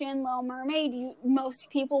action Little Mermaid, most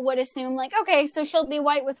people would assume, like, okay, so she'll be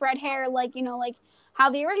white with red hair, like, you know, like how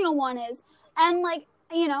the original one is. And, like,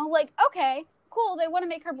 you know, like, okay, cool, they want to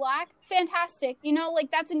make her black, fantastic. You know, like,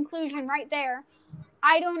 that's inclusion right there.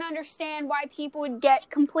 I don't understand why people would get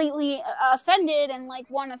completely offended and, like,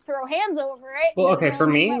 want to throw hands over it. Well, okay, for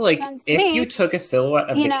me, like, if you took a silhouette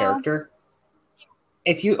of the character,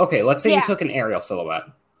 let's say you took an Ariel silhouette,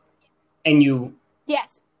 and you...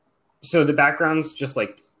 Yes. So the background's just,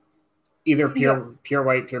 like, either pure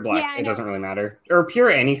white, pure black. It doesn't really matter. Or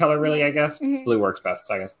pure any color, really, I guess. Mm-hmm. Blue works best,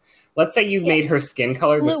 I guess. Let's say you made her skin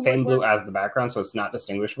color the same blue as the background, so it's not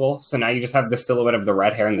distinguishable. So now you just have the silhouette of the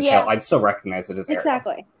red hair and the tail. I'd still recognize it as Ariel.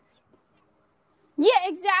 Exactly. Yeah,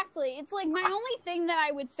 exactly. It's like my only thing that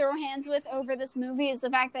I would throw hands with over this movie is the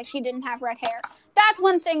fact that she didn't have red hair. That's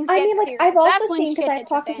when things get serious. I've also seen, because I've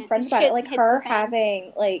talked to some friends about it, like her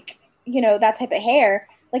having, like, that type of hair.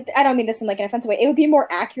 Like, I don't mean this in like an offensive way. It would be more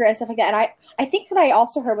accurate and stuff like that. And I think what I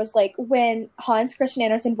also heard was like when Hans Christian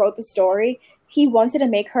Andersen wrote the story, he wanted to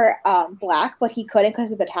make her black, but he couldn't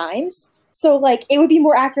because of the times. So like it would be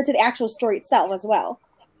more accurate to the actual story itself as well.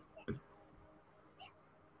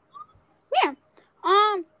 Yeah.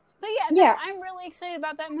 But Yeah. I'm really excited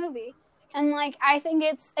about that movie. And like I think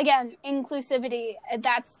it's again inclusivity.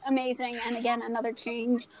 That's amazing. And again another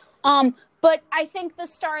change. But I think the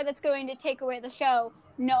star that's going to take away the show,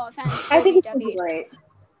 no offense, I think it's David. great.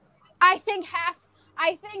 I think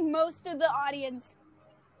most of the audience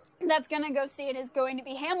that's going to go see it is going to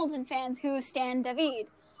be Hamilton fans who stan David,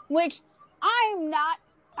 which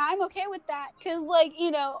I'm okay with that. Because, like,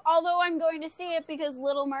 although I'm going to see it because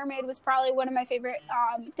Little Mermaid was probably one of my favorite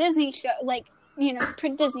Disney show, like,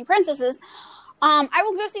 Disney princesses, I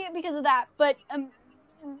will go see it because of that. But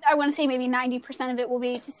I want to say maybe 90% of it will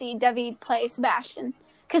be to see David play Sebastian.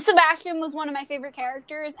 Because Sebastian was one of my favorite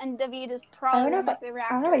characters, and David is probably one of my favorite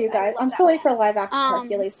actors. I don't know about you guys. I'm still waiting for live action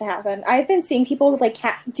Hercules to happen. I've been seeing people like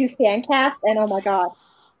do fan casts, and oh my god.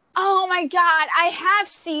 Oh my god, I have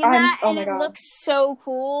seen that, and it looks so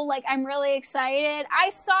cool. Like, I'm really excited. I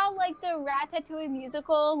saw, like, the Ratatouille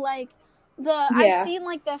musical, like, I've seen,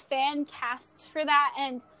 like, the fan casts for that,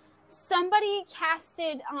 and somebody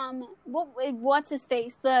casted, what's his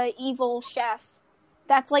face? The evil chef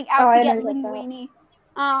that's, like, out to get linguine.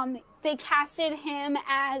 They casted him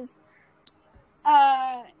as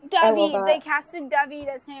David. They casted David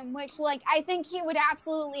as him, which, like, I think he would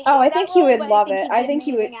absolutely hate I think he would love it. I think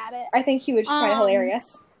he would. I think he would just find it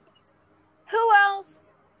hilarious. Who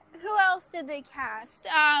else did they cast?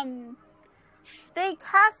 They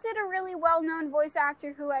casted a really well-known voice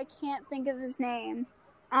actor who I can't think of his name.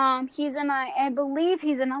 I believe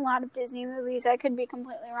he's in a lot of Disney movies. I could be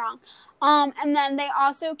completely wrong. And then they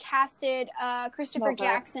also casted Christopher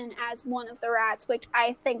Jackson as one of the rats, which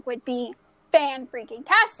I think would be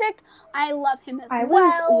fan-freaking-tastic. I love him as well. I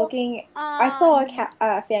was looking... I saw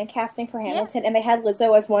a fan casting for Hamilton, and they had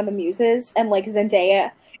Lizzo as one of the muses, and, like,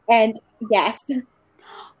 Zendaya. And, yes.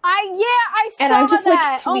 I saw and I'm just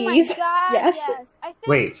that. Like, please. Oh, my God, yes. I think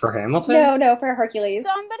Wait, for Hamilton? No, for Hercules.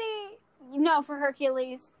 No, for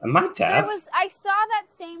Hercules. Am I deaf? I saw that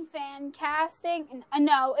same fan casting.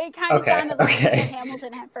 No, it kind of sounded like she said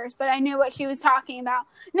Hamilton at first, but I knew what she was talking about.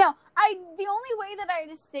 No, the only way that I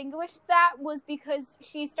distinguished that was because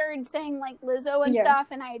she started saying, like, Lizzo and stuff,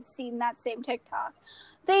 and I had seen that same TikTok.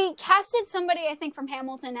 They casted somebody, I think, from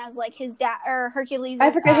Hamilton as, like, his dad, or Hercules'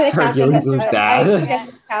 I forget who they casted. Hercules'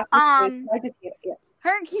 dad. I did see it,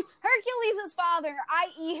 Hercules' father,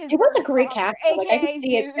 i.e. his It was a great father, cast. Like, I could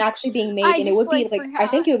see it actually being made, and it would be, like, I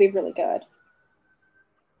think it would be really good.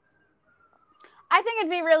 I think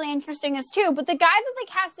it'd be really interesting as too, but the guy that they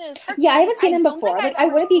casted as Hercules, I haven't seen him before. Like, I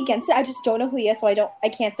wouldn't be against it. I just don't know who he is, so I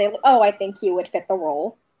can't say, like, I think he would fit the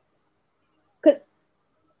role.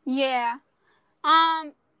 Yeah.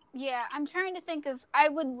 I'm trying to think of who I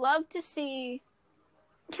would love to see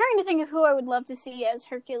as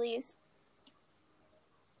Hercules.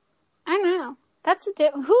 I don't know. That's a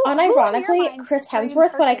unironically, Chris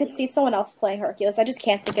Hemsworth, but I could see someone else playing Hercules. I just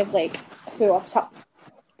can't think of, like, who up top.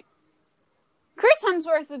 Chris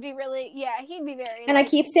Hemsworth would be really, he'd be very. And I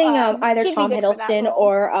keep saying either Tom Hiddleston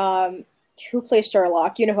or who plays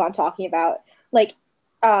Sherlock. You know who I'm talking about. Like,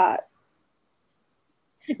 no,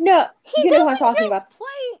 you know who I'm talking about.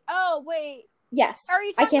 Oh wait. Yes. Are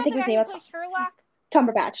you I can't think of his name. Sherlock?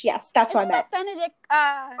 Cumberbatch. Yes, that's what I meant. Benedict.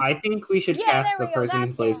 I think we should cast the person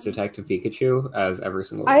who plays Detective Pikachu as every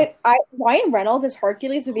single. Ryan Reynolds as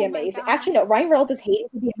Hercules would be amazing. Actually, no, Ryan Reynolds as Hades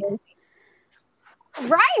would be amazing.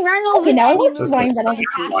 Ryan Reynolds. Okay, now I want Ryan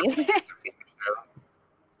Reynolds as Hades.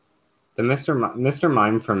 The Mr.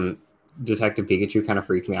 Mime from Detective Pikachu kind of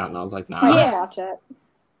freaked me out, and I was like, nah. I didn't watch it.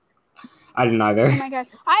 I didn't either. Oh my god.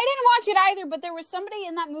 I didn't watch it either, but there was somebody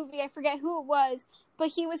in that movie, I forget who it was, but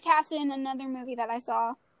he was casted in another movie that I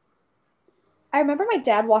saw. I remember my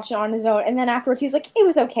dad watching it on his own, and then afterwards he was like, it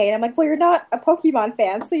was okay. And I'm like, well, you're not a Pokemon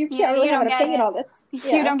fan, so you can't really have an opinion on this.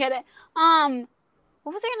 Yeah. You don't get it.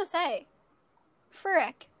 What was I going to say?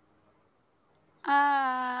 Frick.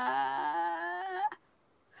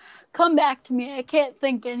 Come back to me. I can't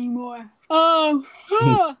think anymore. Oh,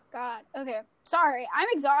 God. Okay. Sorry. I'm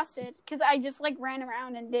exhausted because I just, like, ran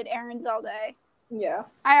around and did errands all day. Yeah.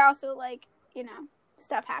 I also, like,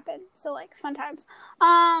 stuff happened. So, like, fun times.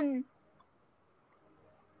 I'm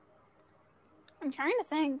trying to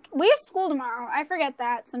think. We have school tomorrow. I forget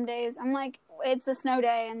that some days. I'm like, it's a snow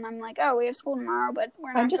day, and I'm like, oh, we have school tomorrow, but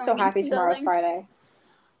we're not. I'm just so happy tomorrow's Friday.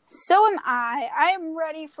 So am I. I am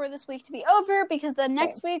ready for this week to be over because the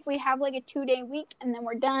next week we have like a 2-day week and then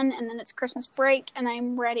we're done and then it's Christmas break and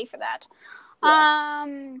I'm ready for that. Yeah.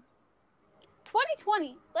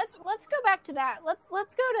 2020. Let's go back to that. Let's go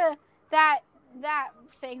to that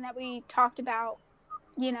thing that we talked about.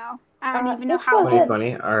 You know, I don't even know this how. wasn't-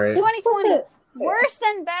 2020. All right. 2020. Worst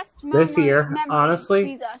and best This year, memory, honestly,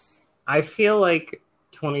 please us. I feel like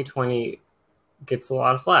 2020 gets a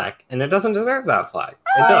lot of flack, and it doesn't deserve that flack.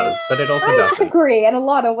 It does, but it also I doesn't. disagree in a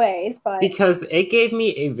lot of ways, but Because it gave me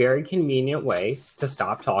a very convenient way to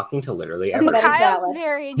stop talking to literally Okay, that everyone. is Kyle's valid.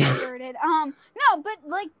 very introverted. No, but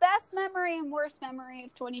like best memory and worst memory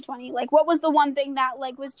of 2020. Like, what was the one thing that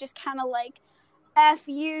like was just kind of like, F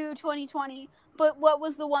you 2020. But what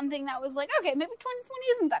was the one thing that was like, okay, maybe 2020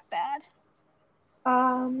 isn't that bad.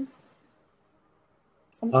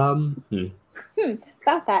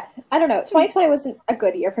 About that, I don't know. 2020 wasn't a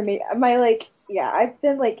good year for me. I've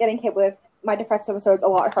been like getting hit with my depressive episodes a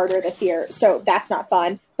lot harder this year, so that's not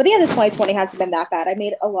fun. But the end of 2020 hasn't been that bad. I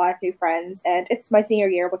made a lot of new friends, and it's my senior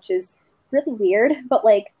year, which is really weird. But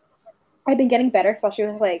like, I've been getting better, especially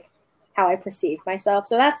with like how I perceive myself.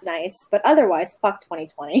 So that's nice. But otherwise, fuck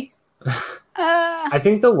 2020. I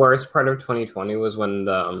think the worst part of 2020 was when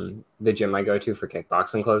the gym I go to for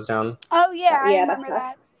kickboxing closed down. Oh yeah, I Yeah, remember that's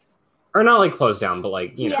that. Or not like closed down, but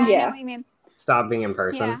like, you know, I know Yeah. what you mean. stop being in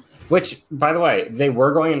person. Yeah. Which, by the way, they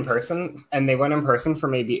were going in person, and they went in person for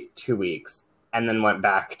maybe 2 weeks, and then went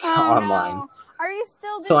back to online. No. Are you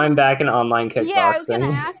still doing? So I'm back in online kickboxing. Yeah, I was gonna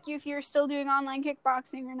ask you if you're still doing online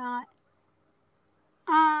kickboxing or not.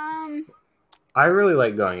 I really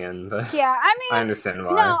like going in, but Yeah, I mean, I understand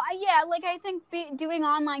why. no, yeah, like I think doing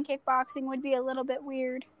online kickboxing would be a little bit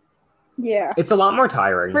weird. Yeah, It's a lot more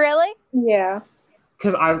tiring. Really? yeah.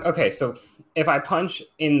 Because so if I punch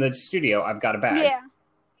in the studio, I've got a bag. Yeah,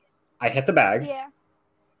 I hit the bag. yeah,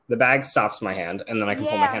 The bag stops my hand, and then I can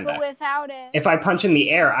pull my hand but back. without it. If I punch in the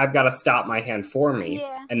air, I've got to stop my hand for me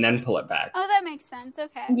Yeah. and then pull it back. Oh, that makes sense.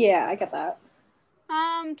 Okay. Yeah, I get that.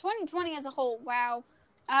 2020 as a whole, wow.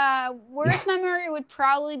 Worst memory would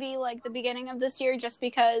probably be like the beginning of this year, just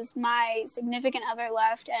because my significant other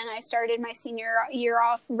left and I started my senior year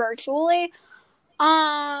off virtually.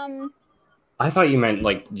 I thought you meant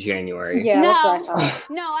like January. Yeah, No. that's what I thought.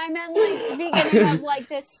 No, I meant like beginning of like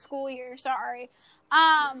this school year. Sorry.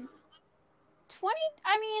 20.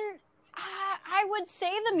 I mean, I would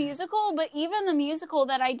say the musical, but even the musical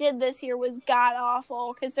that I did this year was god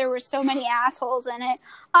awful because there were so many assholes in it.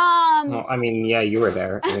 Well, I mean, yeah, you were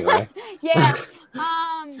there anyway. Yeah.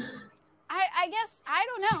 I guess I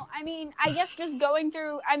don't know. I mean, I guess just going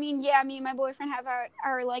through. I mean, yeah, me and my boyfriend have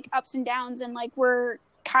our like ups and downs, and like we're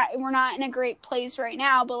not in a great place right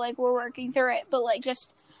now, but like we're working through it. But like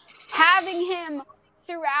just having him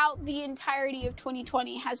throughout the entirety of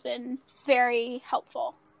 2020 has been very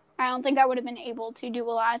helpful. I don't think I would have been able to do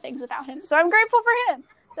a lot of things without him. So I'm grateful for him.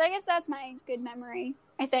 So I guess that's my good memory,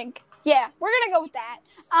 I think. Yeah, we're going to go with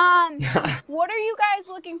that. What are you guys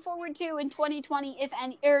looking forward to in 2020, if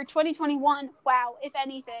any, or 2021? Wow, if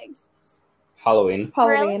anything. Halloween.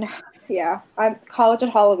 Halloween. Yeah, I'm college at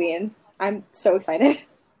Halloween. I'm so excited.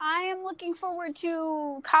 I am looking forward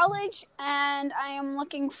to college, and I am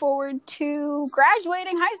looking forward to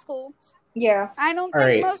graduating high school. Yeah. I don't All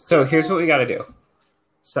think right, most so people... here's what we got to do.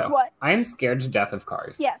 So, What? I am scared to death of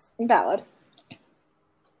cars. Yes. Valid.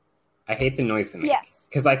 I hate the noise they make. Yes.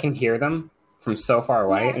 Because I can hear them from so far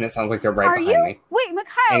away, Yeah. and it sounds like they're right Are behind you... me. Wait,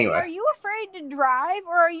 Mikhail, Anyway. are you afraid to drive,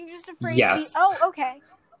 or are you just afraid Yes. to be... Oh, okay.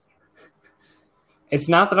 It's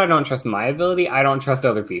not that I don't trust my ability, I don't trust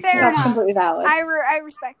other people. Fair That's enough. completely valid. I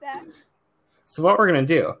respect that. So what we're going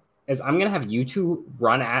to do is I'm going to have you two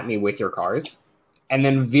run at me with your cars, and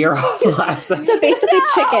then veer off last second. So basically No!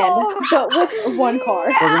 chicken, but with one car.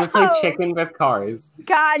 No! We're going to play No! chicken with cars.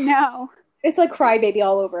 God, no. It's like Crybaby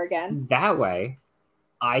all over again. That way,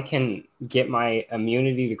 I can get my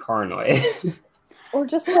immunity to car noise. Or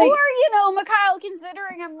just Or, like, you know, Mikhail,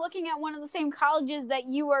 considering I'm looking at one of the same colleges that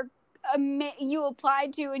you are you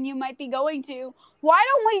applied to and you might be going to, why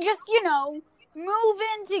don't we just, you know, move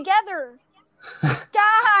in together?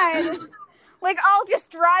 God! Like, I'll just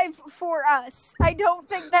drive for us. I don't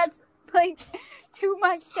think that's, like, too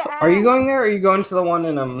much to ask. Are you going there, or are you going to the one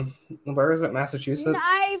in, where is it, Massachusetts?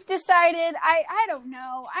 I've decided, I don't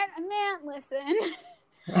know. Man, listen.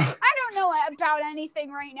 I don't know about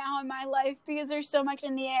anything right now in my life because there's so much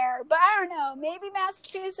in the air. But I don't know. Maybe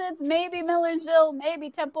Massachusetts, maybe Millersville,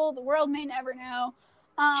 maybe Temple. The world may never know.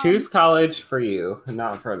 Choose college for you,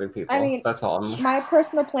 not for other people. I mean, that's all. my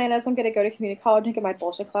personal plan is I'm going to go to community college and get my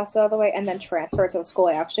bullshit class out of the way and then transfer to the school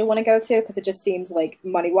I actually want to go to because it just seems like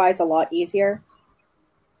money-wise a lot easier.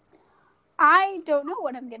 I don't know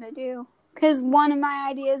what I'm going to do. Because one of my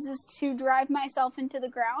ideas is to drive myself into the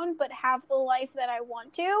ground, but have the life that I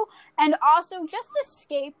want to. And also just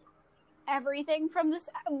escape everything from this,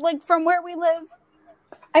 like, from where we live.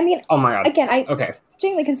 I mean, Oh my god. again, Okay.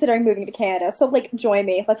 genuinely considering moving to Canada, so, like, join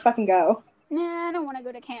me. Let's fucking go. Nah, I don't want to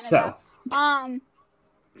go to Canada. So.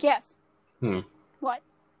 Yes. Hmm. What?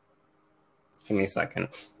 Give me a second.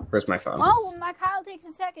 Where's my phone? Oh, my Kyle takes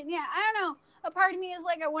a second. Yeah, I don't know. A part of me is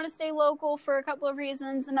like, I want to stay local for a couple of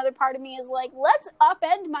reasons. Another part of me is like, let's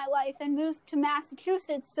upend my life and move to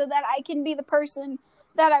Massachusetts so that I can be the person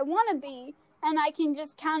that I want to be. And I can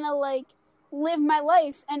just kind of like live my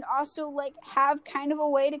life and also like have kind of a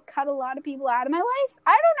way to cut a lot of people out of my life.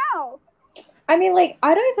 I don't know. I mean, like,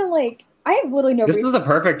 I don't even, like, I have literally no This reason. is the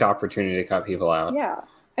perfect opportunity to cut people out. Yeah.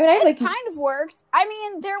 I mean, I have, It's like, kind of worked. I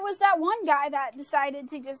mean, there was that one guy that decided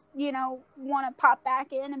to just, you know, want to pop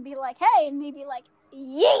back in and be like, hey, and maybe like,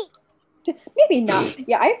 yeet. maybe not.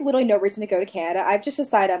 Yeah, I have literally no reason to go to Canada. I've just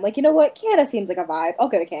decided, I'm like, you know what? Canada seems like a vibe. I'll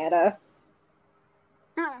go to Canada.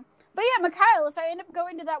 I don't know. But yeah, Mikhail, if I end up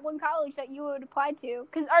going to that one college that you would apply to,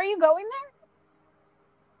 because are you going there?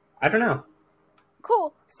 I don't know.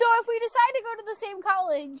 Cool. So if we decide to go to the same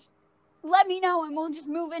college, let me know and we'll just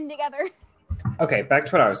move in together. Okay, back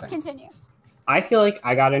to what I was saying. Continue. I feel like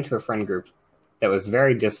I got into a friend group that was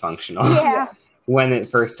very dysfunctional Yeah. when it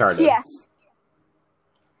first started. Yes.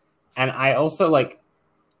 And I also, like,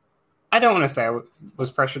 I don't want to say I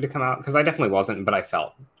was pressured to come out, because I definitely wasn't, but I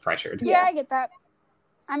felt pressured. Yeah, I get that.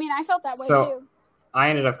 I mean, I felt that way So- too. I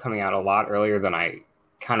ended up coming out a lot earlier than I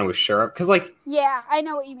kind of was sure of. Because, like, Yeah, I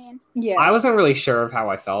know what you mean. Yeah. I wasn't really sure of how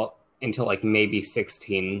I felt until, like, maybe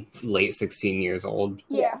late 16 years old.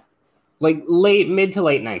 Yeah. Like, mid to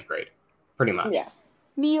late 9th grade, pretty much. Yeah.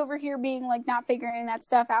 Me over here being like not figuring that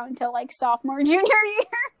stuff out until like sophomore, junior year.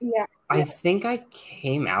 Yeah. I think I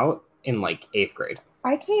came out in, like, 8th grade.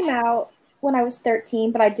 I came out when I was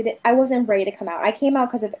 13, but I wasn't ready to come out. I came out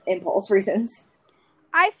because of impulse reasons.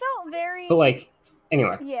 I felt very. But, like,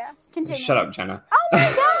 anyway. Yeah, continue. Shut up, Jenna. Oh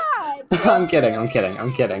my god! I'm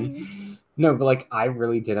kidding. No, but, like, I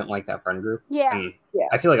really didn't like that friend group. Yeah. And Yeah.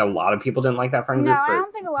 I feel like a lot of people didn't like that friend No, group I for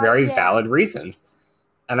don't think a lot. very yeah. valid reasons.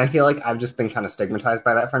 And I feel like I've just been kind of stigmatized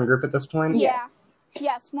by that friend group at this point. Yeah.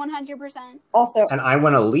 Yes, 100%. Also, And I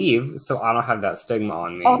want to leave, so I don't have that stigma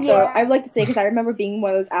on me. Yeah. I would like to say, because I remember being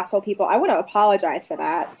one of those asshole people, I want to apologize for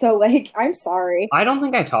that. So, like, I'm sorry. I don't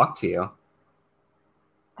think I talked to you.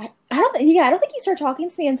 I don't think you started talking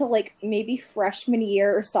to me until, like, maybe freshman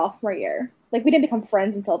year or sophomore year. Like, we didn't become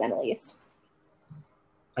friends until then, at least.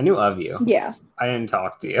 I knew of you. Yeah. I didn't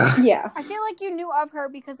talk to you. Yeah. I feel like you knew of her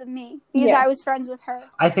because of me. Because Yeah. I was friends with her.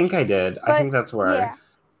 I think I did. I But, think that's where.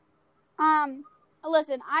 Yeah.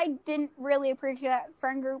 Listen, I didn't really appreciate that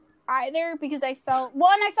friend group either because I felt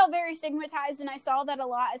very stigmatized and I saw that a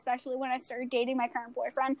lot, especially when I started dating my current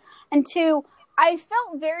boyfriend. And two, I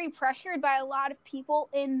felt very pressured by a lot of people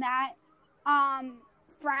in that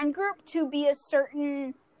friend group to be a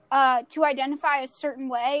certain to identify a certain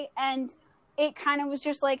way, and it kind of was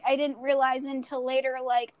just like I didn't realize until later,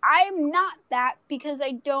 like, I'm not that because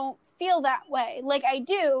I don't feel that way. Like, I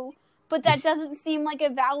do, but that doesn't seem like a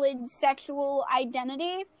valid sexual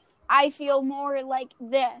identity. I feel more like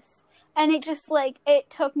this. And it just, like, it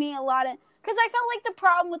took me a lot of... Because I felt like the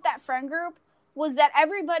problem with that friend group was that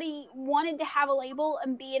everybody wanted to have a label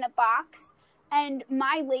and be in a box. And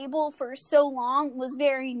my label for so long was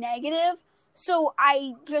very negative. So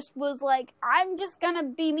I just was like, I'm just gonna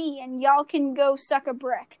be me and y'all can go suck a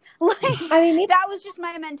brick. Like, I mean, that was just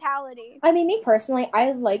my mentality. me personally,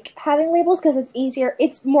 I like having labels because it's easier.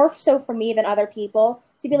 It's more so for me than other people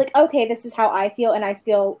to be like, okay, this is how I feel, and I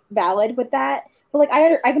feel valid with that. But like,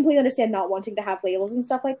 I completely understand not wanting to have labels and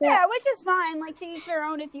stuff like that. Yeah, which is fine. Like, to each their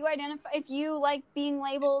own. If you like being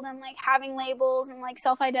labeled and like having labels and like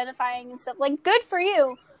self-identifying and stuff, like, good for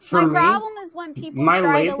you. For my me, problem is when people my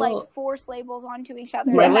try to label- like force labels onto each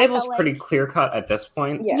other. my and I label's felt like- pretty clear cut at this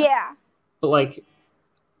point. Yeah. Yeah. But, like,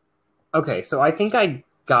 okay, so I think I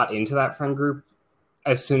got into that friend group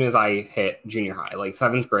as soon as I hit junior high. Like,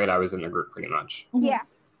 7th grade, I was in the group pretty much. Mhm. Yeah.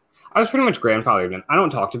 I was pretty much grandfathered in. I don't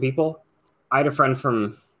talk to people. I had a friend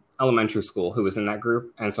from elementary school who was in that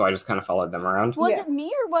group, and so I just kind of followed them around. Was Yeah. it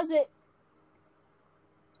me or was it?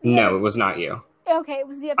 No, it was not you. Okay, it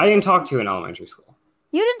was the other I didn't person. talk to you in elementary school.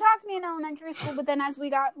 You didn't talk to me in elementary school, but then as we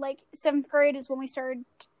got like 7th grade is when we started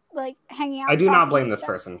like hanging out. I do not talking blame and this stuff.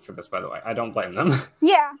 person for this, by the way. I don't blame them.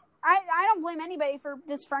 Yeah, I don't blame anybody for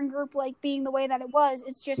this friend group like being the way that it was.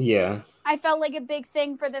 It's just Yeah. I felt like a big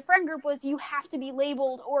thing for the friend group was you have to be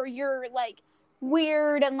labeled or you're like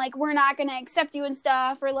weird and like we're not gonna accept you and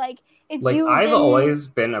stuff, or like if Like, you I've didn't... always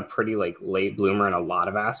been a pretty, like, late bloomer in a lot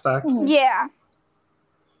of aspects. Mhm. Yeah.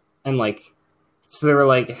 And, like, so they were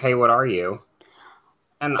like, hey, what are you?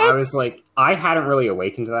 And I was like, I hadn't really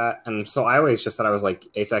awakened to that. And so I always just said I was, like,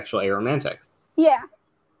 asexual, aromantic. Yeah.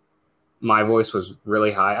 My voice was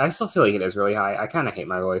really high. I still feel like it is really high. I kind of hate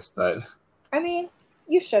my voice, but... I mean,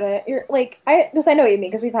 you shouldn't. You're like, I know what you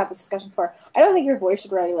mean because we've had this discussion before. I don't think your voice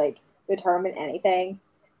should really like determine anything.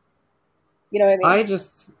 You know what I mean?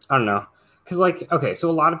 I don't know. Because, like, okay, so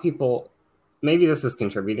a lot of people, maybe this is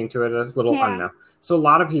contributing to it a little, I don't know. So a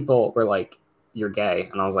lot of people were like, you're gay.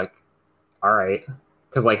 And I was like, all right.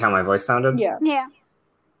 Because, like, how my voice sounded. Yeah. Yeah.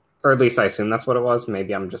 Or at least I assume that's what it was.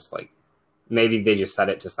 Maybe I'm just like, maybe they just said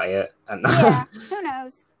it to say it. And Yeah. Who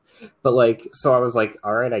knows? But, like, so I was like,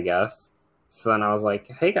 all right, I guess. So then I was like,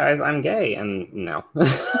 hey, guys, I'm gay. And no.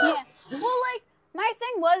 Yeah. Well, like, my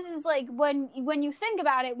thing is like when you think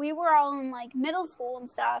about it, we were all in like middle school and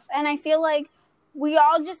stuff, and I feel like we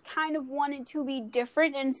all just kind of wanted to be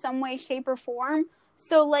different in some way, shape, or form.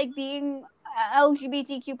 So like being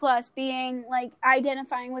LGBTQ plus, being like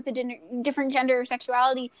identifying with a different gender or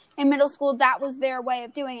sexuality in middle school, that was their way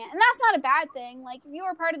of doing it, and that's not a bad thing. Like if you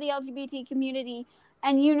are part of the LGBT community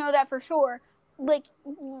and you know that for sure, like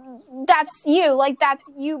that's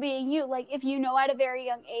you being you. Like if you know at a very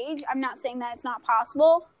young age, I'm not saying that it's not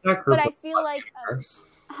possible, but I feel like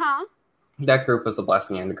that group was a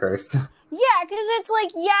blessing and a curse. Yeah, because it's like,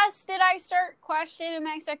 yes, did I start questioning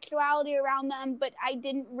my sexuality around them, but I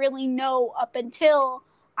didn't really know up until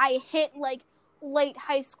I hit like late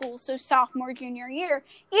high school, so sophomore, junior year.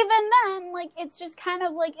 Even then, like it's just kind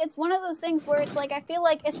of like, it's one of those things where it's like, I feel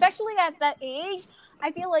like especially at that age, I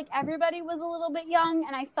feel like everybody was a little bit young,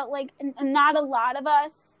 and I felt like not a lot of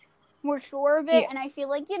us were sure of it. Yeah. And I feel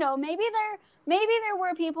like, you know, maybe there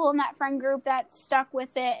were people in that friend group that stuck with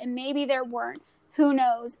it, and maybe there weren't. Who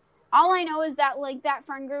knows? All I know is that like that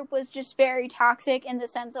friend group was just very toxic in the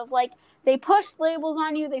sense of like they pushed labels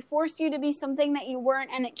on you, they forced you to be something that you weren't,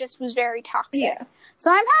 and it just was very toxic. Yeah. So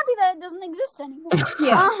I'm happy that it doesn't exist anymore.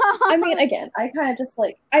 Yeah. I mean, again, I kind of just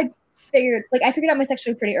like I figured out my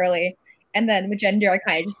sexuality pretty early. And then with gender, I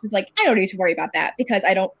kind of just was like, I don't need to worry about that because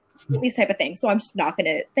I don't do these type of things. So I'm just not going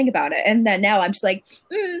to think about it. And then now I'm just like,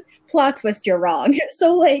 plot twist, you're wrong.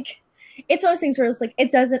 So like, it's one of those things where it's like,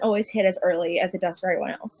 it doesn't always hit as early as it does for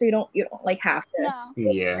everyone else. So you don't like have to. No.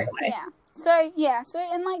 Yeah. Yeah. So, yeah. So,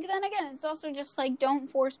 and like, then again, it's also just like, don't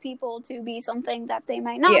force people to be something that they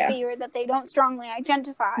might not be, or that they don't strongly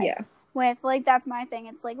identify with. Like, that's my thing.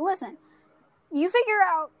 It's like, listen, you figure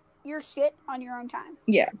out your shit on your own time.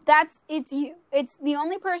 Yeah. It's you. It's the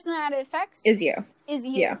only person that it affects is you.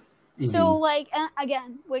 Yeah. So, like,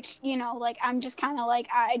 again, which, you know, like, I'm just kind of like,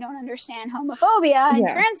 I don't understand homophobia and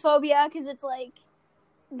transphobia, because it's like,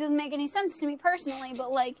 it doesn't make any sense to me personally,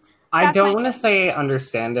 but like, I don't want to say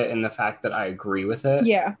understand it in the fact that I agree with it.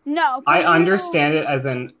 Yeah. No. I understand it as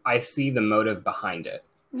in, I see the motive behind it.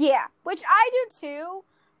 Yeah. Which I do too,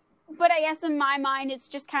 but I guess in my mind, it's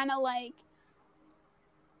just kind of like,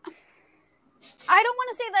 I don't want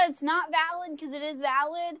to say that it's not valid, because it is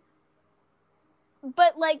valid,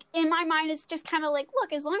 but like in my mind it's just kind of like,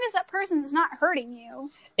 look, as long as that person's not hurting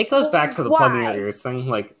you. It goes back to the plugging your ears thing.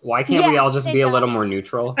 Like, why can't we all just be a little more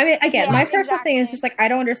neutral? I mean, again, my personal thing is just like, I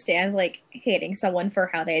don't understand like hating someone for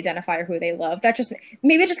how they identify or who they love. That just,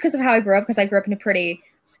 maybe just because of how I grew up, because I grew up in a pretty,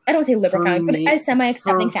 I don't want to say liberal family, but a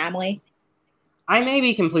semi-accepting family. I may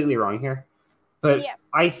be completely wrong here, but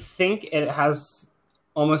I think it has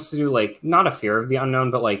almost to do like, not a fear of the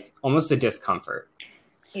unknown, but like almost a discomfort.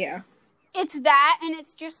 Yeah. It's that, and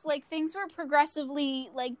it's just like things were progressively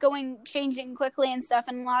like changing quickly and stuff,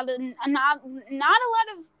 and not a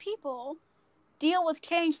lot of people deal with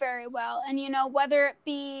change very well. And you know, whether it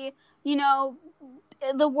be, you know,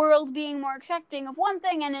 the world being more accepting of one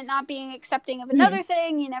thing and it not being accepting of another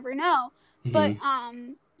thing, you never know. But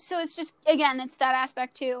so it's just, again, it's that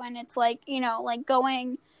aspect too, and it's like, you know, like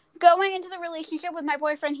going into the relationship with my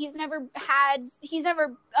boyfriend, he's never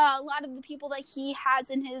a lot of the people that he has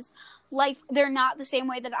in his life, they're not the same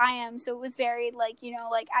way that I am. So it was very like, you know,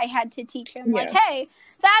 like I had to teach him like, hey,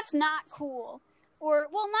 that's not cool. Or,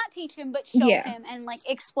 well, not teach him, but show him and like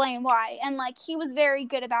explain why. And like, he was very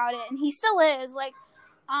good about it, and he still is like,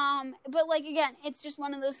 but like, again, it's just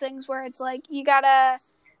one of those things where it's like, you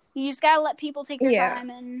just gotta let people take their time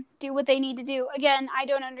and do what they need to do. Again, I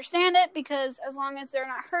don't understand it, because as long as they're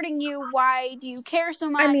not hurting you, why do you care so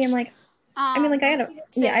much? I mean, like, I mean, like, I had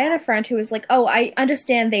So a friend who was like, "Oh, I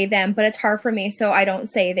understand they them, but it's hard for me, so I don't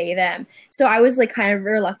say they them." So I was like, kind of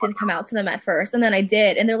reluctant to come out to them at first, and then I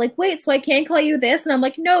did, and they're like, "Wait, so I can't call you this?" And I'm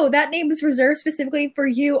like, "No, that name is reserved specifically for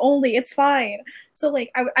you only. It's fine." So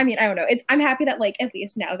like, I mean, I don't know. I'm happy that like at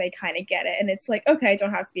least now they kind of get it, and it's like, okay, I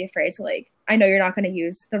don't have to be afraid to like. I know you're not going to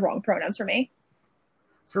use the wrong pronouns for me.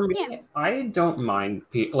 For me, Yeah. I don't mind.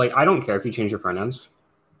 Like, I don't care if you change your pronouns.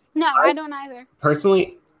 no, I don't either.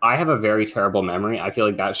 Personally, I have a very terrible memory. I feel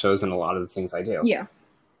like that shows in a lot of the things I do. Yeah,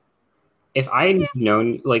 If I had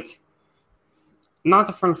known, like, not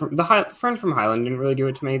the friend from the friend from Highland didn't really do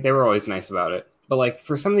it to me. They were always nice about it. But like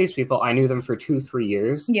for some of these people, I knew them for 2-3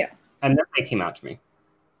 years. yeah, And then they came out to me.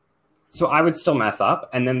 So I would still mess up,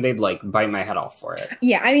 and then they'd like bite my head off for it.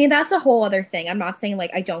 yeah. I mean, that's a whole other thing. I'm not saying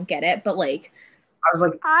like I don't get it, but like, I was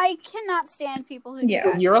like, I cannot stand people who Yeah.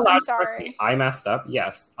 do that. you're allowed I'm to correct sorry. me. I messed up.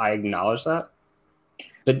 Yes, I acknowledge that.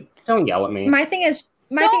 But don't yell at me. my thing is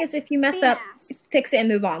if you mess Be an up, ass. fix it and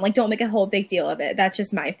move on. Like, don't make a whole big deal of it. That's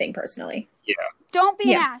just my thing personally. Don't be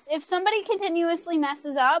Yeah. an ass. If somebody continuously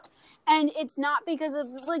messes up and it's not because of,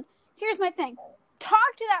 like, here's my thing.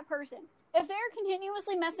 Talk to that person. If they're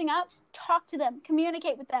continuously messing up, talk to them.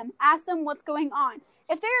 Communicate with them. Ask them what's going on.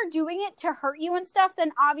 If they're doing it to hurt you and stuff,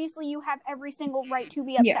 then obviously you have every single right to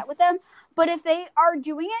be upset Yeah. with them. But if they are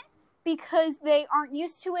doing it because they aren't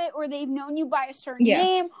used to it or they've known you by a certain Yeah.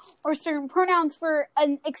 name or certain pronouns for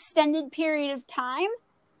an extended period of time,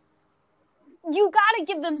 you gotta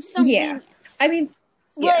give them some Yeah. lenience. I mean,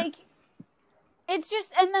 yeah. Like, it's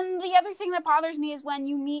just, and then the other thing that bothers me is when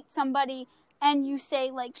you meet somebody and you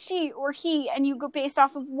say, like, she or he, and you go based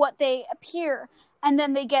off of what they appear, and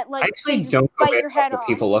then they get, like, I actually they just don't go bite based your off head what off.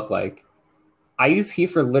 people look like. I use he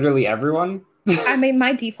for literally everyone. I mean,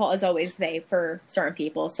 my default is always they for certain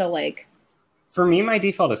people. So like, For me, my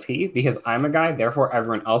default is he because I'm a guy, therefore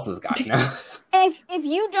everyone else is a guy now. If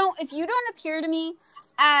you don't appear to me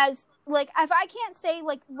as, like, if I can't say,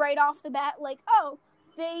 like, right off the bat, like, oh,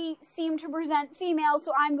 they seem to present female,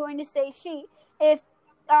 so I'm going to say she. If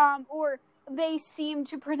or they seem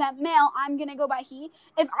to present male, I'm gonna go by he.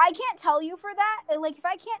 If I can't tell you for that, like, if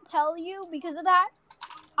I can't tell you because of that,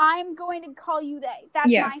 I'm going to call you they. That's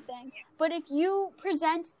Yeah. my thing. But if you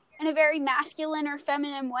present in a very masculine or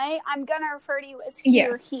feminine way, I'm gonna refer to you as he Yeah.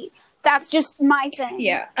 or he. That's just my thing.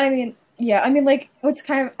 yeah. I mean, like, what's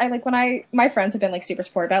kind of, I like when my friends have been like super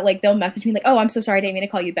supportive about, like, they'll message me like, "Oh, I'm so sorry, I didn't mean to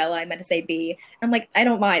call you Bella. I meant to say B." I'm like, I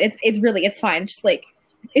don't mind. It's fine. It's just like,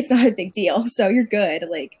 it's not a big deal. So you're good.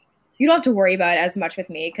 Like, you don't have to worry about it as much with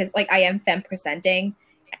me because like I am femme presenting,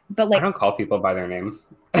 but I like don't call people by their name.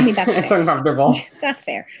 I mean, that's it's fair. uncomfortable. That's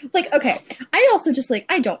fair. Like, okay, I also just like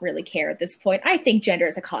I don't really care at this point. I think gender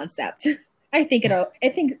is a concept. I think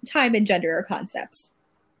time and gender are concepts.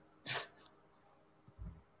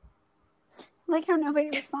 Like how nobody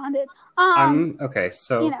responded. Okay,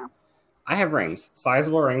 so You know. I have rings.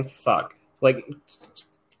 Sizable rings suck. Like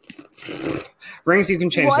rings you can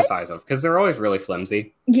change the What? size of because they're always really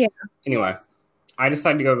flimsy. Yeah. Anyway, I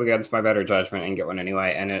decided to go against my better judgment and get one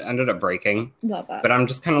anyway, and it ended up breaking. Love that. But I'm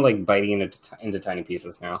just kind of like biting it into tiny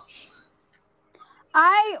pieces now.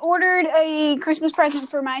 I ordered a Christmas present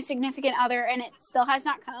for my significant other, and it still has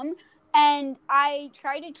not come. And I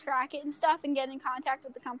tried to track it and stuff and get in contact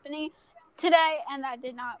with the company today, and that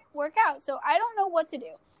did not work out. So I don't know what to do.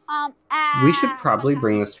 We should probably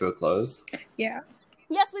bring this to a close. Yeah.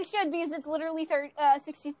 Yes, we should, because it's literally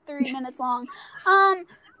 63 minutes long.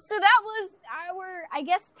 So that was our, I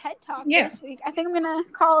guess, TED Talk Yeah. this week. I think I'm going to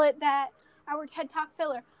call it that, our TED Talk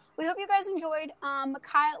filler. We hope you guys enjoyed.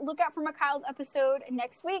 Look out for Mikhail's episode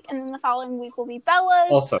next week, and then the following week will be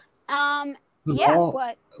Bella's. Also, Yeah, small,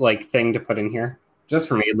 what? like thing to put in here, just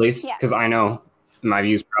for me at least, Yeah. because I know my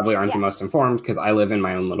views probably aren't the Yes. most informed because I live in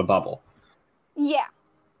my own little bubble. Yeah.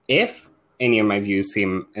 If any of my views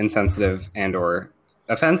seem insensitive and or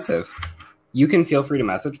offensive, you can feel free to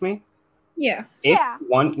message me. Yeah. If Yeah.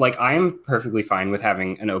 like I am perfectly fine with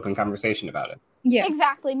having an open conversation about it. Yeah.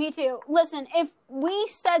 Exactly, me too. Listen, if we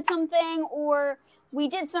said something or we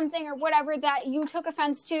did something or whatever that you took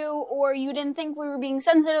offense to or you didn't think we were being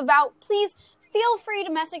sensitive about, please feel free to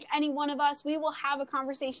message any one of us. We will have a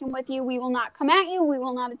conversation with you. We will not come at you. We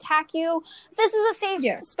will not attack you. This is a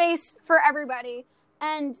safe space for everybody.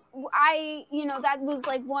 And that was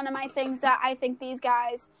like one of my things that I think these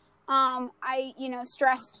guys, I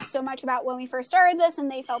stressed so much about when we first started this, and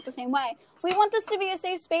they felt the same way. We want this to be a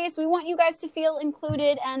safe space. We want you guys to feel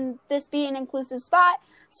included and this be an inclusive spot.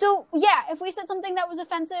 So yeah, if we said something that was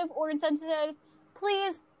offensive or insensitive,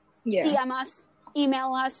 please Yeah. DM us,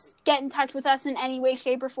 email us, get in touch with us in any way,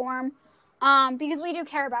 shape, or form. because we do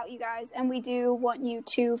care about you guys, and we do want you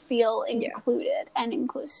to feel included and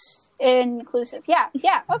inclusive. Yeah.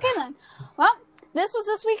 Okay then. Well, this was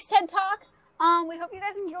this week's TED Talk. We hope you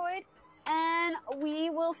guys enjoyed, and we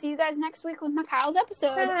will see you guys next week with Mikhail's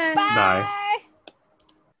episode. Bye. Bye.